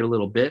squint and see it a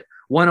little bit.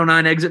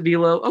 109 exit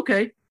velo.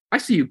 Okay, I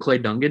see you, Clay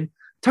Dungan.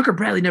 Tucker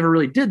Bradley never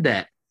really did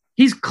that.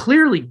 He's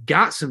clearly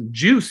got some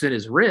juice in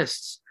his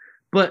wrists,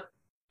 but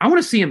I want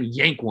to see him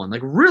yank one,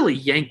 like really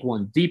yank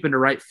one deep into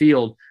right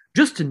field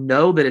just to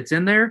know that it's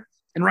in there.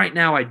 And right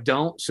now I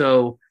don't.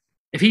 So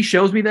if he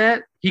shows me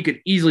that, he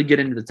could easily get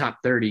into the top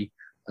 30.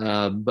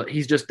 But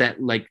he's just that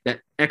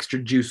extra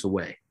juice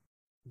away.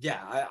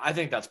 Yeah, I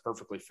think that's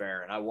perfectly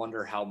fair. And I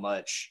wonder how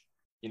much,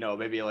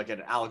 maybe like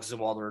an Alex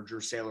Zimwalder or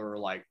Drew Saylor are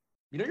like,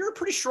 you're a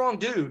pretty strong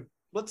dude.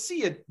 Let's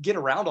see you get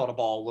around on a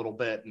ball a little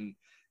bit, and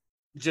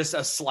just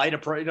a slight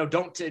approach.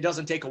 It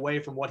doesn't take away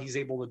from what he's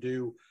able to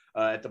do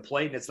at the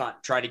plate. And it's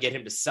not trying to get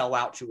him to sell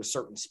out to a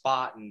certain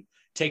spot and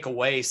take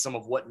away some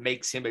of what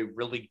makes him a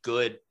really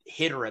good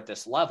hitter at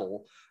this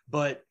level.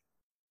 But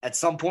at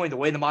some point, the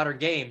way in the modern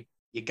game,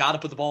 you got to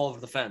put the ball over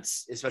the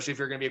fence, especially if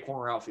you're going to be a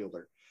corner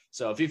outfielder.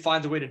 So if he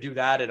finds a way to do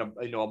that at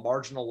a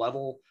marginal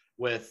level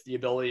with the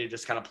ability to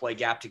just kind of play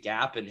gap to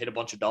gap and hit a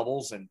bunch of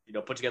doubles and,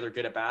 put together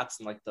good at bats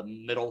in like the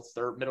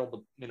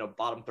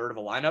bottom third of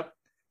a lineup,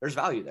 there's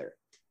value there.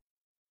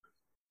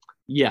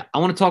 Yeah, I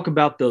want to talk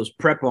about those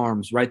prep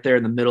arms right there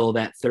in the middle of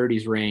that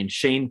 30s range.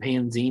 Shane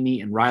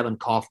Panzini and Rylan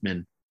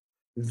Kaufman.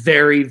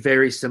 Very,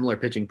 very similar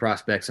pitching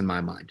prospects in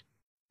my mind.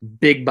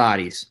 Big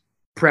bodies,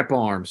 prep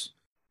arms,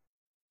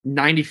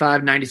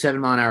 95,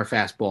 97 mile an hour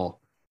fastball,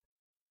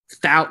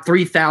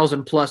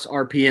 3,000 plus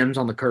RPMs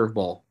on the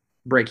curveball,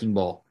 breaking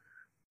ball.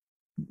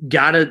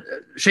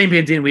 Shane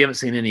Panzini, we haven't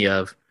seen any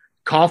of.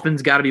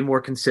 Kaufman's got to be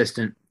more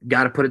consistent,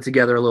 got to put it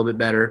together a little bit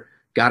better,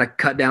 got to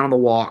cut down on the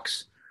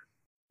walks.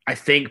 I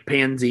think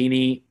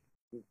Panzini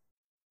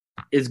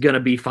is going to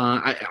be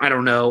fine. I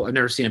don't know. I've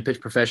never seen him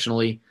pitch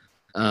professionally.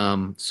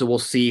 So we'll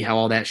see how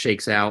all that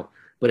shakes out.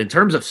 But in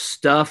terms of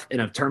stuff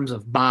and in terms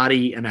of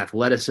body and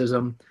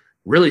athleticism,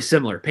 really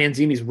similar.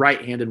 Panzini's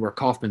right-handed where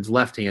Kaufman's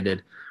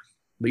left-handed.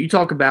 But you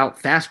talk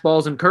about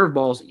fastballs and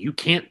curveballs, you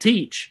can't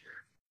teach.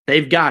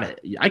 They've got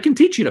it. I can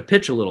teach you to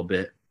pitch a little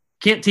bit.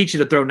 Can't teach you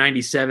to throw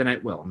 97.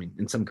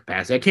 In some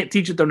capacity. I can't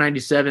teach you to throw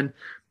 97.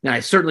 And I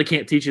certainly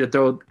can't teach you to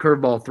throw a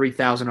curveball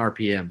 3,000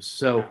 RPMs.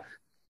 So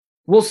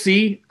we'll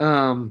see.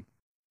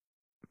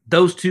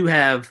 Those two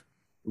have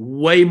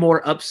way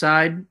more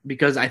upside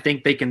because I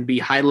think they can be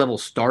high-level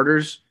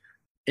starters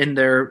in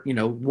their,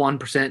 1%, 2%,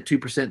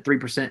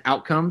 3%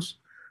 outcomes.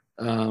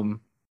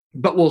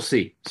 But we'll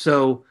see.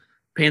 So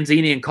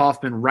Panzini and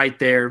Kaufman right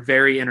there,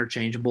 very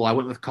interchangeable. I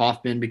went with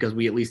Kaufman because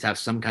we at least have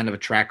some kind of a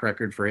track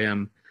record for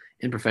him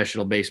in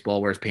professional baseball,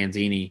 whereas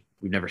Panzini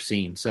we've never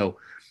seen. So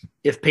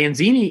if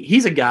Panzini,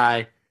 he's a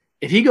guy,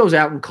 if he goes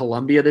out in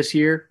Columbia this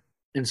year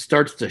and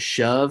starts to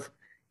shove,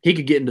 he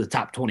could get into the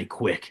top 20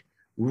 quick,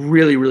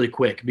 really, really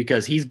quick,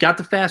 because he's got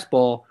the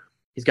fastball,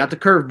 he's got the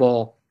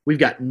curveball. We've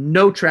got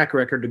no track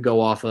record to go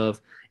off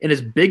of. And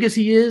as big as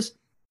he is,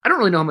 I don't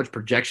really know how much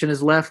projection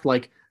is left.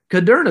 Like,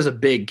 Cadurna's a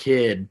big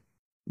kid.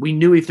 We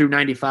knew he threw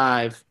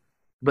 95,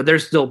 but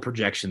there's still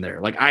projection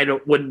there. Like,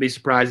 wouldn't be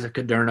surprised if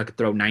Cadurna could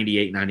throw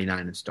 98,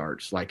 99 in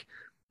starts. Like,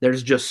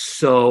 there's just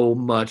so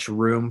much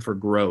room for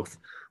growth.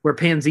 Where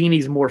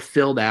Panzini's more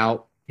filled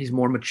out, he's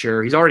more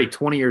mature. He's already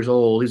 20 years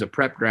old. He's a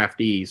prep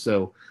draftee.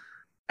 So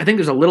I think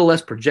there's a little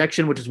less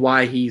projection, which is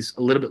why he's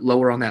a little bit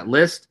lower on that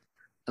list.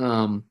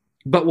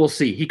 But we'll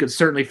see. He could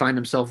certainly find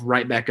himself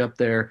right back up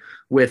there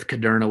with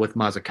Cadurna, with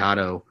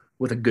Mazzucato,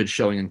 with a good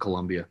showing in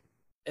Columbia.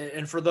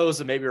 And for those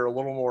that maybe are a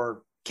little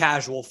more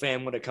casual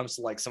fan when it comes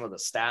to like some of the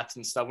stats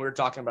and stuff, we were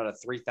talking about a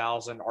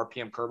 3,000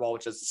 RPM curveball,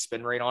 which has the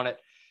spin rate on it.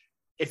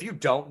 If you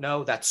don't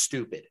know, that's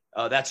stupid.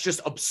 That's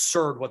just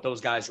absurd what those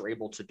guys are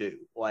able to do.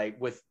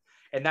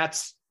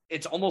 It's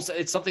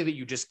something that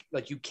you just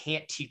you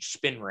can't teach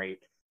spin rate.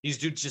 These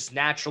dudes just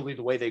naturally,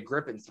 the way they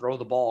grip and throw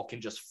the ball,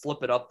 can just flip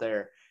it up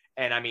there.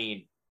 And I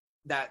mean,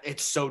 that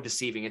it's so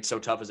deceiving. It's so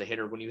tough as a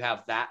hitter when you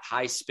have that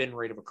high spin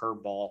rate of a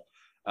curveball.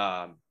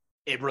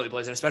 It really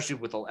plays, and especially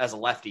as a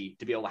lefty,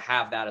 to be able to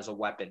have that as a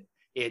weapon,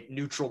 it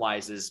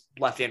neutralizes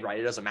left and right.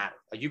 It doesn't matter.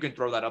 Like, you can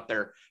throw that up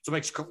there. So it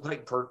makes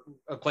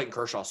Clayton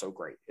Kershaw so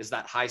great, is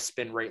that high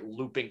spin rate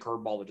looping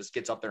curveball that just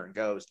gets up there and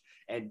goes,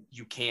 and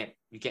you can't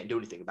do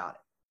anything about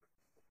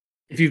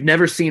it. If you've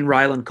never seen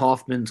Rylan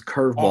Kaufman's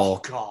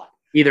curveball,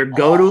 either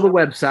go to the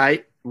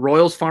website,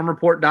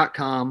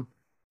 royalsfarmreport.com,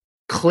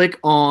 click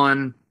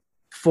on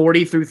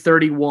 40 through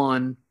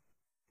 31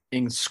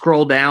 and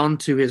scroll down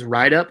to his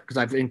write-up, because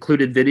I've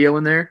included video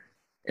in there,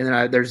 and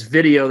then there's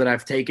video that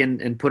I've taken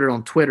and put it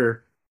on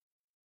Twitter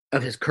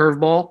of his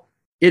curveball.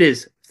 It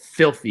is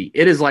filthy.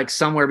 It is like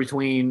somewhere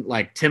between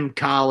like Tim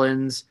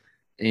Collins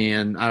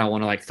and I don't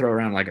want to like throw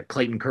around like a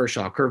Clayton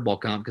Kershaw curveball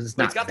comp because it's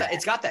not.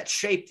 It's got that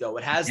shape though.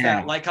 It has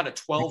that like kind of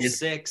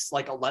 12-6,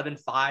 like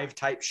 11-5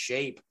 type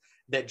shape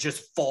that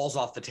just falls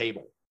off the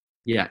table.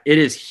 Yeah, it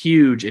is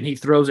huge, and he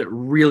throws it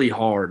really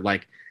hard.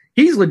 Like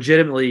he's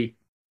legitimately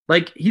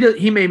like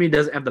he maybe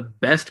doesn't have the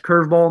best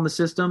curveball in the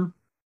system,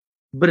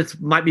 but it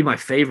might be my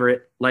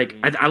favorite. Like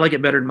I like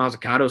it better than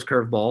Mazzicato's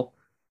curveball.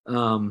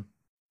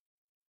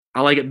 I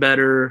like it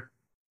better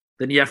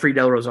than Jeffrey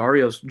Del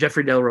Rosario's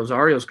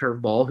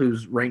curveball,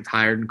 who's ranked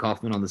higher than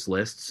Kaufman on this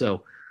list.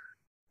 So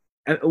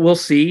we'll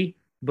see,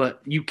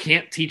 but you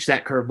can't teach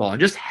that curveball, and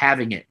just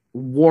having it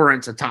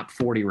warrants a top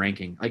 40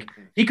 ranking. Like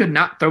he could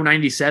not throw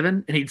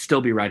 97 and he'd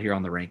still be right here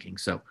on the ranking.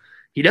 So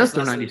he does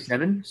throw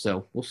 97.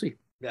 So we'll see.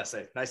 Yeah,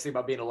 nice thing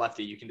about being a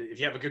lefty. You can, if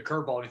you have a good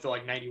curveball and you throw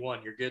like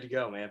 91, you're good to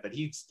go, man. But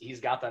he's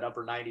got that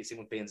upper 90s same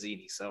with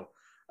Banzini. So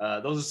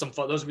those are some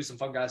fun. Those would be some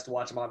fun guys to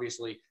watch. I'm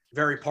obviously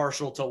very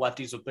partial to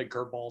lefties with big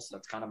curveballs.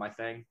 That's kind of my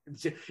thing.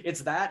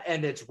 It's that,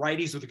 and it's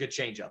righties with a good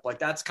changeup. Like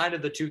that's kind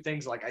of the two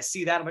things. Like I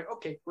see that, I'm like,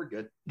 okay, we're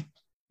good.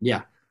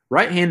 Yeah,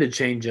 right-handed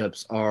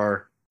changeups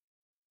are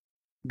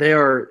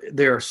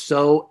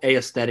so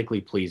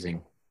aesthetically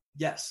pleasing.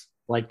 Yes,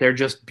 like they're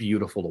just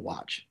beautiful to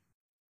watch.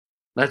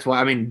 That's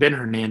why Ben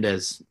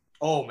Hernandez.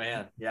 Oh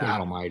man, yeah, God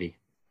Almighty.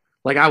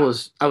 Like I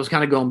was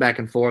kind of going back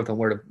and forth on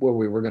where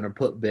we were going to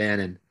put Ben,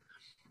 and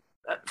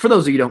for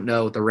those of you who don't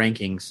know, the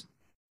rankings,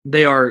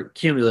 they are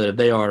cumulative.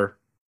 They are,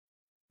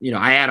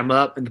 I add them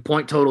up and the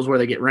point totals where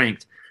they get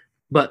ranked,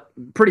 but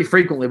pretty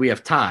frequently we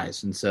have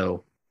ties. And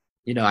so,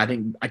 I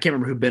can't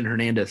remember who Ben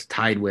Hernandez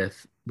tied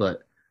with,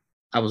 but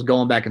I was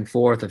going back and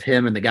forth of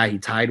him and the guy he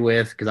tied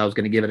with because I was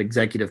going to give it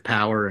executive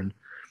power, and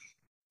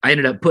I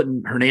ended up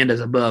putting Hernandez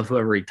above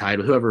whoever he tied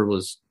with, whoever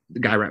was the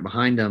guy right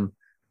behind him,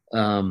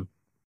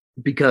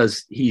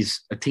 because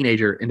he's a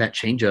teenager and that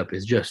changeup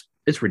is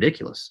it's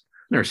ridiculous.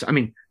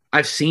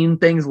 I've seen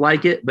things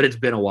like it, but it's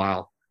been a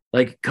while.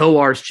 Like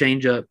Kowar's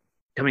changeup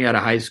coming out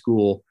of high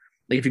school,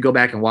 like if you go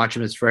back and watch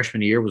him his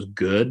freshman year, was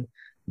good,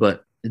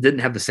 but it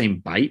didn't have the same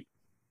bite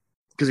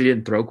because he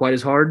didn't throw quite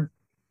as hard.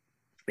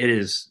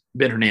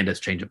 Ben Hernandez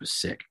changeup is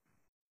sick.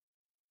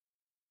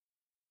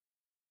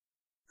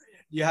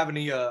 Do you have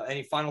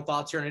any final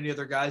thoughts here on any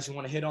other guys you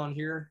want to hit on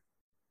here?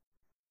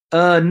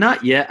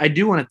 Not yet. I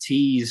do want to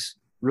tease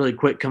really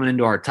quick coming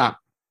into our top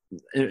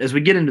as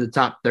we get into the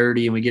top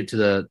 30 and we get to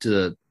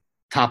the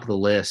top of the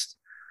list.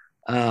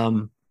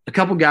 A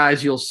couple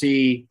guys you'll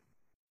see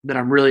that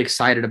I'm really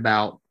excited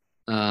about.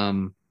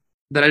 That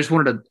I just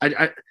wanted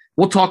to.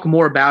 We'll talk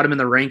more about him in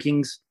the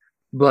rankings,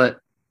 but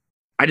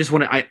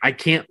I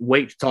can't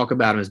wait to talk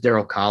about him as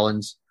Darryl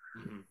Collins.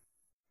 Mm-hmm.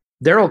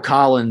 Darryl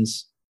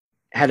Collins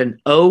had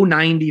an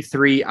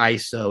 093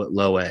 ISO at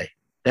low A.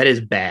 That is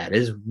bad.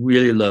 It is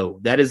really low.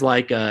 That is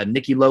like a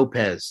Nicky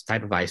Lopez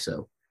type of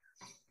ISO.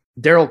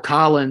 Darryl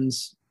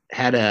Collins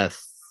had a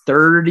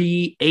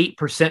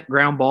 38%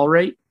 ground ball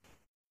rate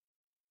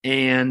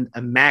and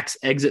a max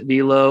exit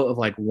velo of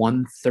like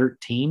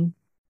 113.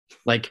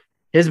 Like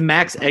his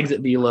max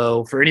exit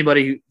velo, for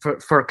anybody,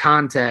 for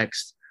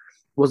context,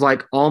 was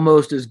like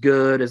almost as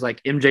good as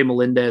like MJ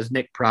Melendez,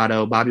 Nick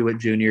Prado, Bobby Witt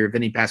Jr.,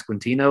 Vinny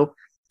Pasquantino,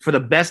 for the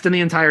best in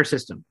the entire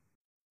system.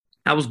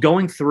 I was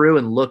going through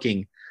and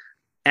looking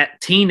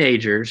at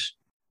teenagers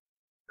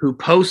who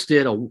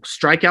posted a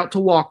strikeout to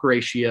walk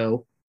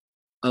ratio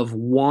of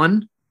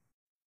 1.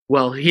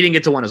 Well, he didn't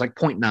get to 1. It was like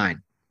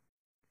 0.9.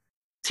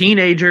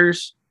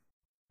 Teenagers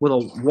with a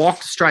walk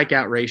to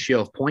strikeout ratio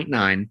of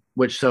 0.9,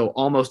 which so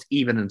almost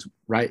even,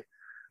 right?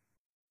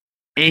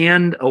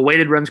 And a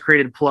weighted runs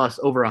created plus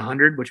over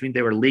 100, which means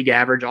they were league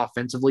average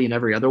offensively in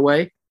every other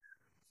way.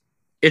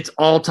 It's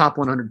all top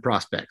 100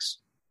 prospects.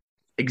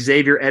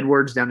 Xavier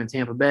Edwards down in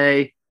Tampa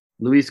Bay,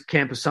 Luis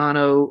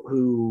Camposano,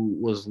 who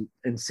was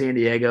in San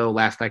Diego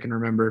last I can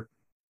remember,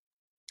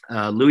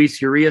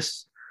 Luis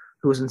Urias,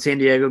 who was in San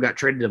Diego, got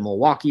traded to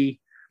Milwaukee.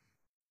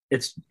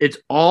 It's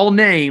all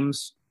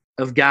names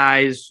of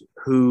guys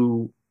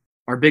who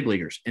are big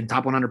leaguers and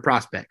top 100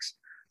 prospects.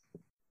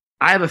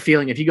 I have a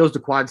feeling if he goes to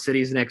Quad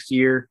Cities next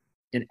year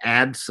and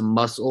adds some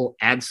muscle,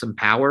 adds some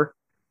power,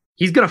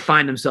 he's going to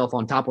find himself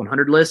on top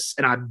 100 lists.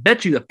 And I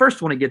bet you the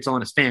first one he gets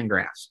on is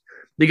Fangraphs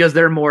because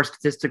they're more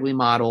statistically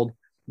modeled.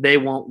 They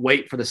won't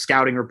wait for the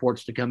scouting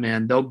reports to come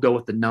in. They'll go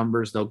with the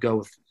numbers. They'll go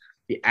with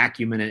the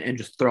acumen and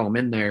just throw them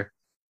in there.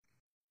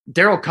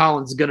 Darryl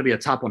Collins is going to be a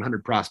top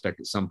 100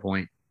 prospect at some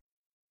point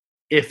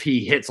if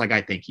he hits like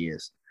I think he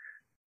is.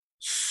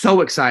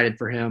 So excited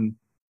for him.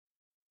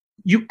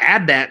 You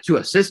add that to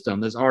a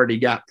system that's already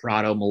got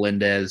Prado,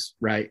 Melendez,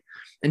 right?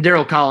 And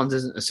Darryl Collins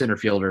isn't a center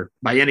fielder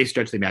by any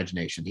stretch of the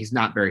imagination. He's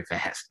not very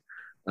fast.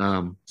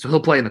 So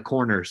he'll play in the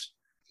corners.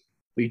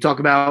 But you talk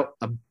about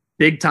a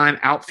big-time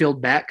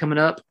outfield bat coming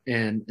up,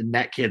 and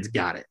that kid's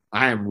got it.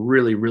 I am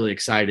really, really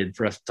excited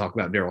for us to talk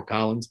about Darryl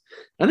Collins.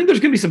 I think there's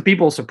going to be some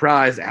people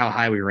surprised at how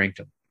high we ranked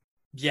him.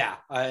 Yeah.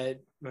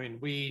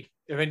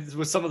 I mean,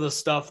 with some of the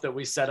stuff that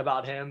we said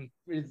about him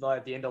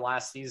at the end of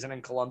last season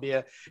in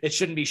Columbia, it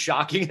shouldn't be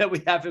shocking that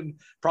we have him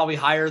probably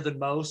higher than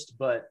most,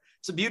 but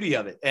it's the beauty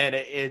of it. And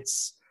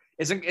it's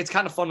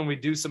kind of fun when we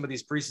do some of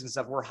these preseason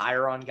stuff. We're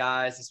higher on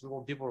guys,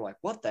 and people are like,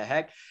 "What the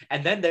heck?"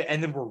 And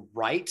then we're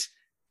right.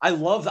 I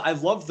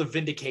love the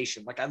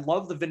vindication. Like, I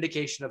love the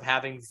vindication of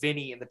having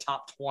Vinny in the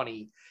top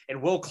 20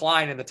 and Will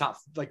Klein in the top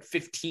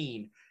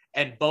 15,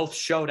 and both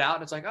showed out.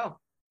 And it's like, oh,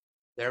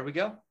 there we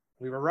go.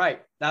 We were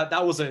right.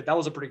 That was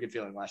a pretty good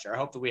feeling last year. I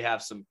hope that we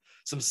have some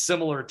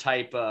similar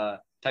type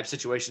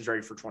situations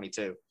ready for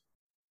 22.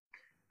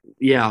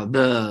 Yeah,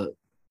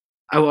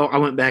 I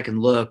went back and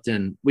looked,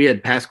 and we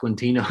had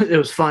Pasquantino. It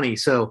was funny.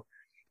 So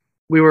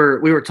we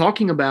were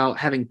talking about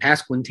having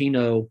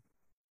Pasquantino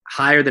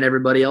higher than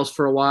everybody else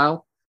for a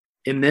while,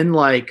 and then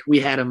we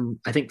had him,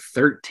 I think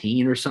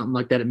 13 or something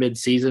like that at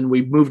midseason.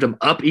 We moved him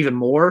up even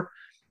more,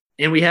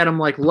 and we had him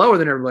lower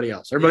than everybody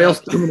else. Everybody else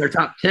threw him in their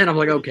top 10. I'm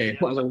like, okay.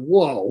 I was like,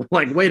 whoa,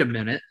 wait a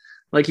minute.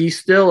 He's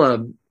still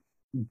a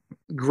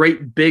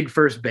great big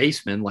first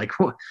baseman.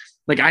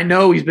 I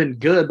know he's been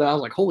good, but I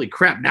was like, holy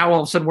crap. Now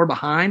all of a sudden we're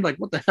behind.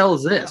 What the hell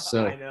is this?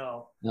 So I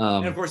know.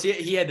 And of course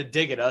he had to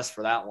dig at us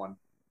for that one.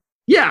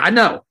 Yeah, I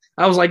know.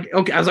 I was like,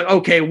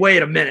 okay,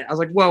 wait a minute. I was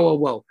like,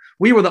 whoa.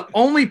 We were the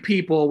only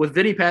people with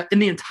Vinny in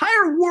the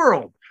entire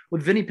world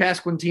with Vinny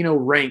Pasquantino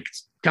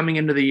ranked coming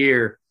into the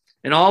year.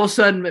 And all of a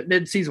sudden at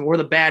midseason, we're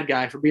the bad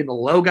guy for being the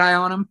low guy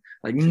on him.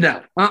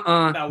 No,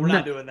 we're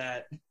not doing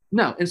that.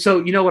 No. And so,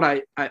 you know what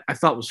I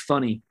thought was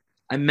funny?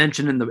 I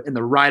mentioned in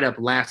the write-up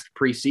last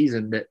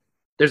preseason that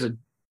there's a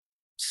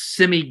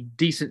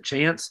semi-decent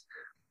chance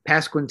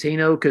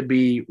Pasquantino could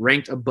be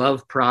ranked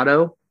above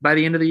Prado by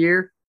the end of the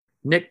year.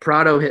 Nick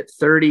Prado hit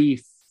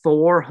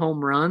 34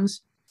 home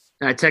runs.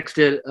 And I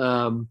texted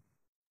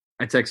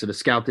a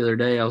scout the other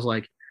day. I was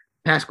like,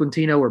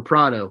 Pasquantino or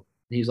Prado?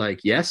 And he's like,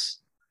 yes.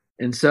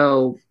 And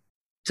so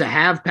to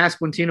have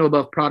Pasquantino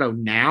above Prado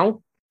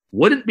now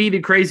wouldn't be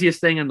the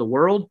craziest thing in the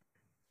world.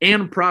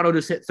 And Prado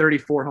just hit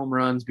 34 home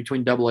runs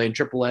between AA and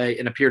AAA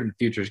and appeared in the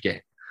Futures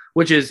game,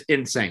 which is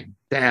insane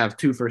to have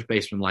two first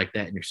basemen like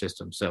that in your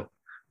system. So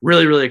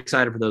really, really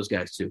excited for those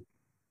guys too.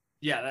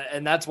 Yeah,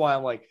 and that's why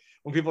I'm like,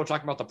 when people are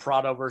talking about the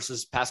Prado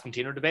versus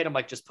Pasquantino debate, I'm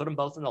like, just put them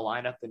both in the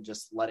lineup and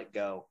just let it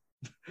go.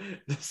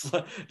 just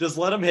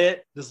let them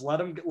hit. Just let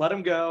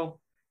them go.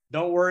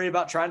 Don't worry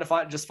about trying to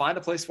find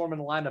a place for them in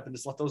the lineup and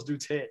just let those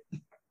dudes hit.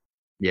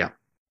 Yeah.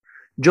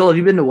 Joel, have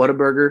you been to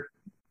Whataburger?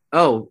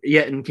 Oh,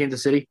 yeah, in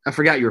Kansas City? I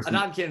forgot you were from.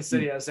 Not in Kansas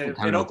City. I say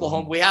in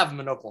Oklahoma. We have them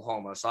in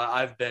Oklahoma, so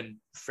I've been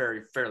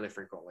fairly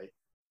frequently.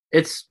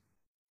 It's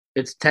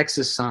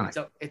Texas Sonic.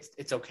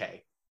 It's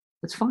okay.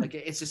 It's fine.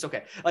 It's just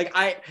okay.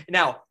 I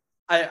know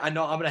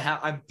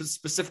I'm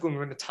specifically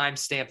going to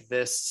timestamp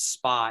this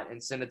spot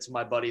and send it to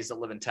my buddies that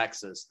live in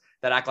Texas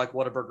that act like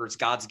Whataburger is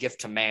God's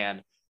gift to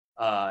man.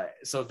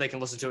 So if they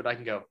can listen to it, I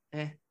can go,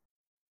 yeah,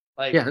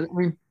 I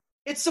mean,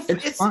 it's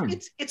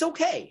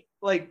okay.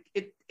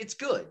 It's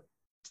good.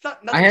 It's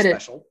not nothing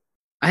special.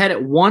 I had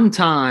it one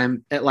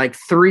time at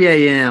 3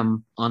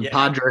 a.m. on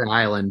Padre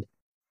Island.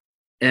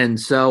 And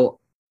so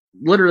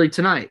literally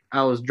tonight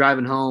I was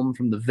driving home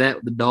from the vet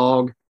with the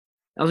dog.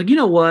 I was like, you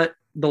know what?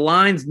 The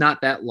line's not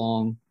that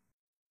long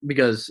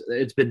because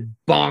it's been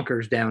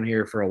bonkers down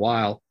here for a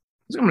while.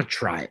 I'm going to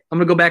try it. I'm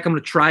going to go back. I'm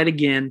going to try it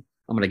again.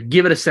 I'm going to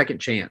give it a second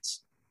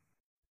chance.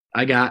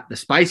 I got the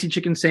spicy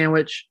chicken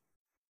sandwich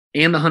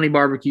and the honey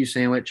barbecue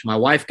sandwich. My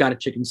wife got a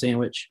chicken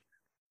sandwich.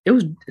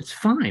 It's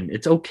fine.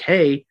 It's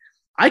okay.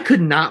 I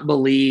could not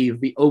believe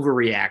the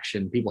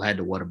overreaction people had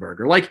to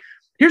Whataburger.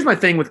 Here's my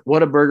thing with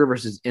Whataburger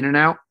versus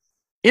In-N-Out.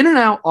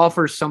 In-N-Out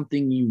offers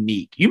something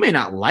unique. You may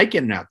not like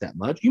In-N-Out that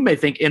much. You may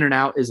think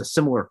In-N-Out is a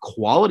similar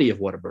quality of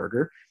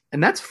Whataburger,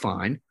 and that's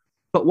fine.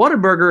 But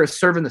Whataburger is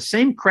serving the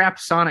same crap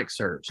Sonic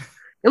serves.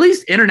 At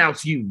least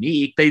In-N-Out's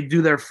unique. They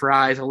do their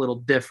fries a little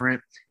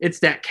different. It's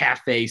that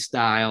cafe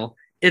style.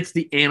 It's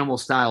the animal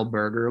style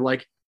burger.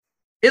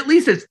 At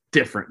least it's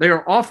different. They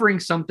are offering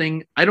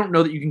something I don't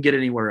know that you can get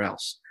anywhere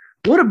else.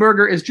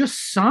 Whataburger is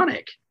just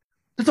Sonic.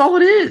 That's all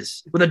it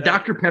is, with a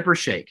Dr. Pepper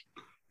shake.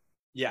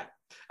 Yeah.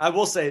 I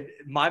will say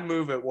my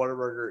move at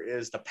Whataburger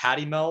is the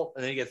patty melt,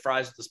 and then you get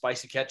fries with the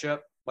spicy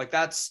ketchup.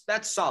 That's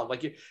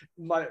solid.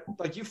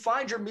 You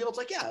find your meal.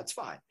 It's yeah, it's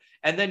fine.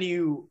 And then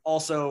you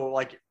also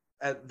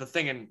the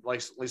thing in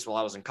at least while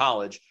I was in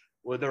college,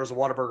 where there was a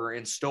Whataburger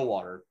in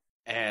Stillwater,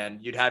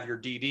 and you'd have your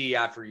DD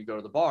after you go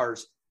to the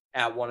bars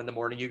at 1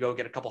 a.m. You go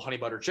get a couple honey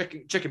butter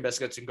chicken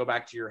biscuits and go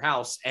back to your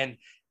house. And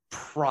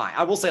prime,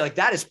 I will say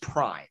that is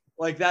prime.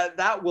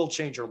 That will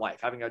change your life,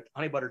 having a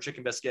honey butter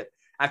chicken biscuit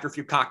after a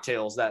few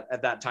cocktails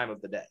at that time of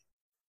the day.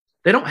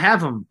 They don't have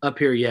them up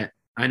here yet.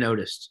 I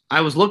noticed. I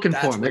was looking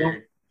for them.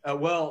 Weird.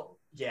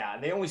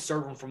 They only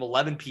serve them from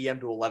 11 p.m.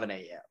 to 11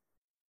 a.m.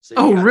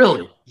 So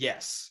really?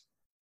 Yes.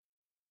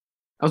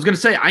 I was going to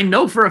say, I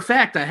know for a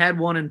fact I had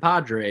one in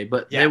Padre,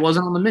 but it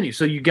wasn't on the menu.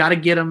 So you got to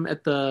get them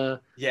at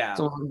it's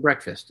on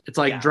breakfast. It's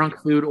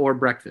drunk food or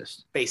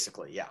breakfast.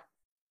 Basically, yeah.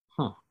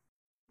 Huh.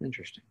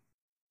 Interesting.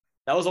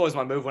 That was always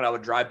my move when I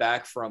would drive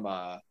back from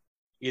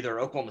either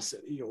Oklahoma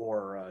City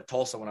or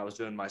Tulsa when I was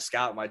doing my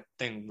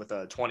thing with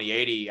a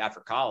 2080 after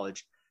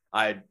college.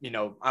 I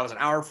was an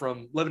hour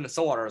from living in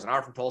Stillwater. I was an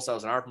hour from Tulsa. I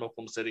was an hour from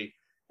Oklahoma City.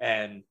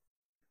 And,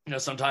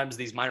 sometimes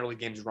these minor league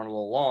games run a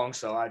little long.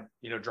 So I'd,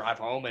 drive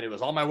home, and it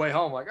was on my way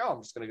home. Like, oh,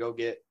 I'm just going to go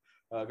get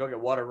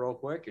water real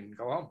quick and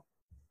go home.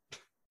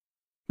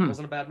 It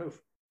wasn't a bad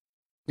move.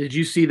 Did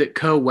you see that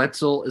Co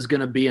Wetzel is going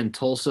to be in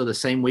Tulsa the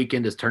same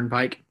weekend as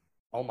Turnpike?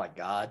 Oh my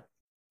God.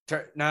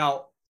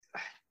 Now,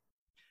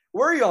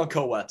 where are you on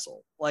Co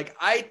Wetzel?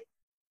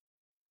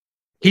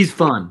 He's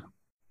fun.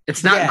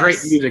 It's not great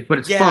music, but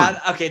it's fun.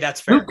 Okay,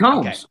 that's fair. Luke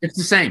Combs, okay. It's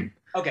the same.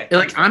 Okay.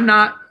 I'm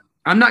not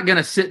going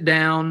to sit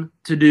down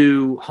to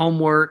do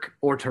homework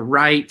or to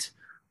write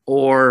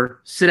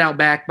or sit out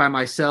back by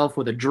myself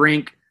with a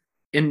drink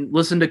and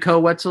listen to Co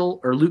Wetzel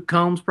or Luke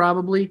Combs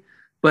probably.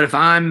 But if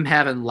I'm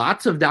having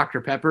lots of Dr.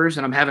 Peppers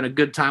and I'm having a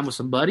good time with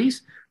some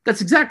buddies,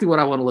 that's exactly what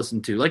I want to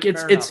listen to.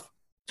 It's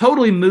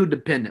totally mood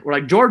dependent. We're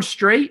like George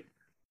Strait,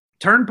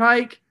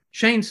 Turnpike,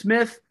 Shane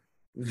Smith,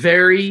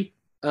 very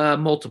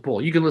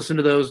multiple. You can listen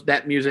to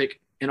that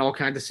music in all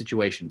kinds of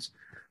situations.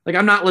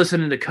 I'm not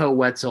listening to Co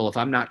Wetzel if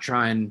I'm not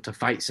trying to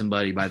fight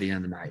somebody by the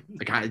end of the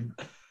night.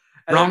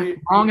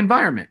 Wrong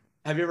environment.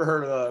 Have you ever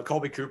heard of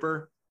Colby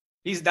Cooper?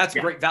 That's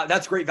great.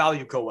 That's great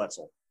value, Co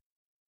Wetzel.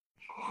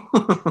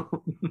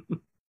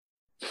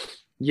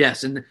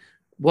 Yes, and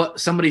what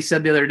somebody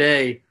said the other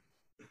day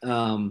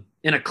in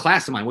a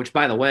class of mine, which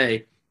by the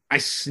way, I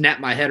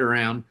snapped my head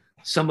around.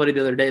 Somebody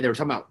the other day, they were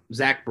talking about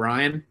Zach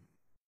Bryan,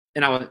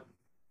 and I went,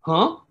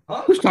 "Huh?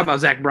 Who's talking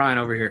about Zach Bryan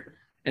over here?"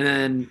 And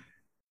then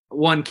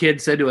one kid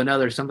said to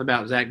another something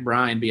about Zach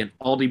Bryan being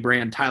Aldi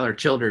brand Tyler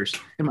Childers,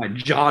 and my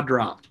jaw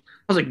dropped.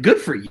 I was like,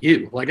 "Good for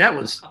you!"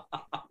 It's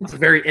a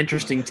very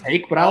interesting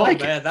take, but I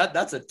like it.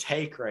 That's a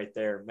take right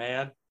there,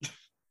 man.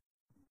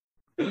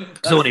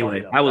 So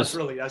anyway,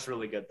 that's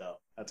really good though.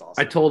 That's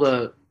awesome. I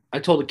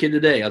told a kid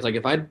today, I was like,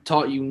 if I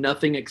taught you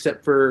nothing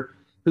except for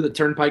who the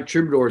Turnpike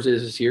Troubadours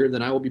is this year,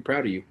 then I will be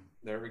proud of you.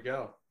 There we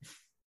go.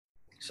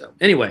 So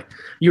anyway,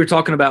 you were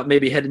talking about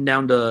maybe heading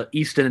down to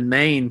Easton and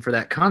Maine for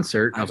that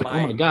concert. I was like,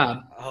 oh my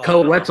God,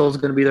 Co Wetzel is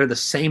going to be there the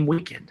same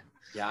weekend.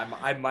 Yeah,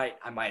 I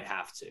might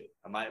have to.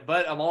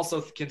 But I'm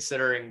also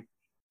considering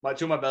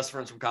two of my best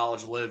friends from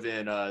college live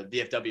in the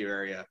DFW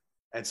area.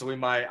 And so I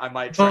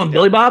might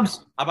Billy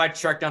Bob's? I might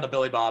trek down to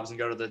Billy Bob's and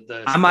go to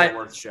the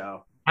Worth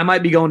show. I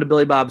might be going to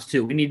Billy Bob's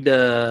too. We need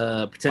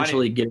to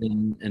potentially get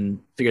in and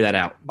figure that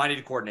out. Might need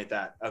to coordinate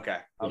that. Okay.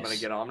 I'm gonna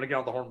get on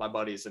the horn with my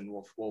buddies and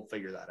we'll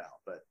figure that out.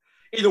 But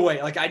either way,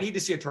 I need to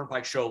see a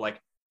Turnpike show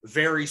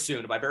very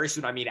soon. By very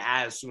soon, I mean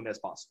as soon as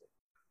possible.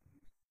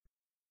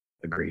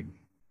 Agreed.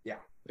 Yeah.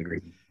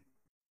 Agreed.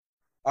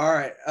 All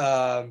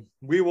right.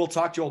 We will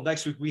talk to you all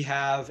next week. We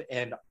have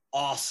an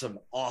awesome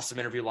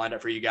interview lined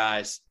up for you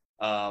guys.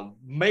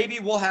 Maybe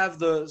we'll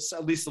have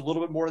at least a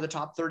little bit more of the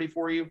top 30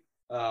 for you.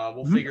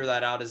 We'll figure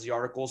that out as the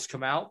articles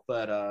come out.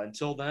 But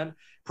until then,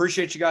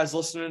 appreciate you guys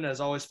listening. As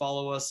always,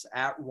 follow us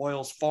at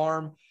Royals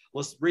Farm.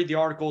 Read the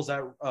articles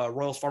at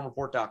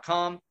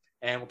royalsfarmreport.com,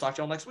 and we'll talk to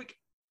you all next week.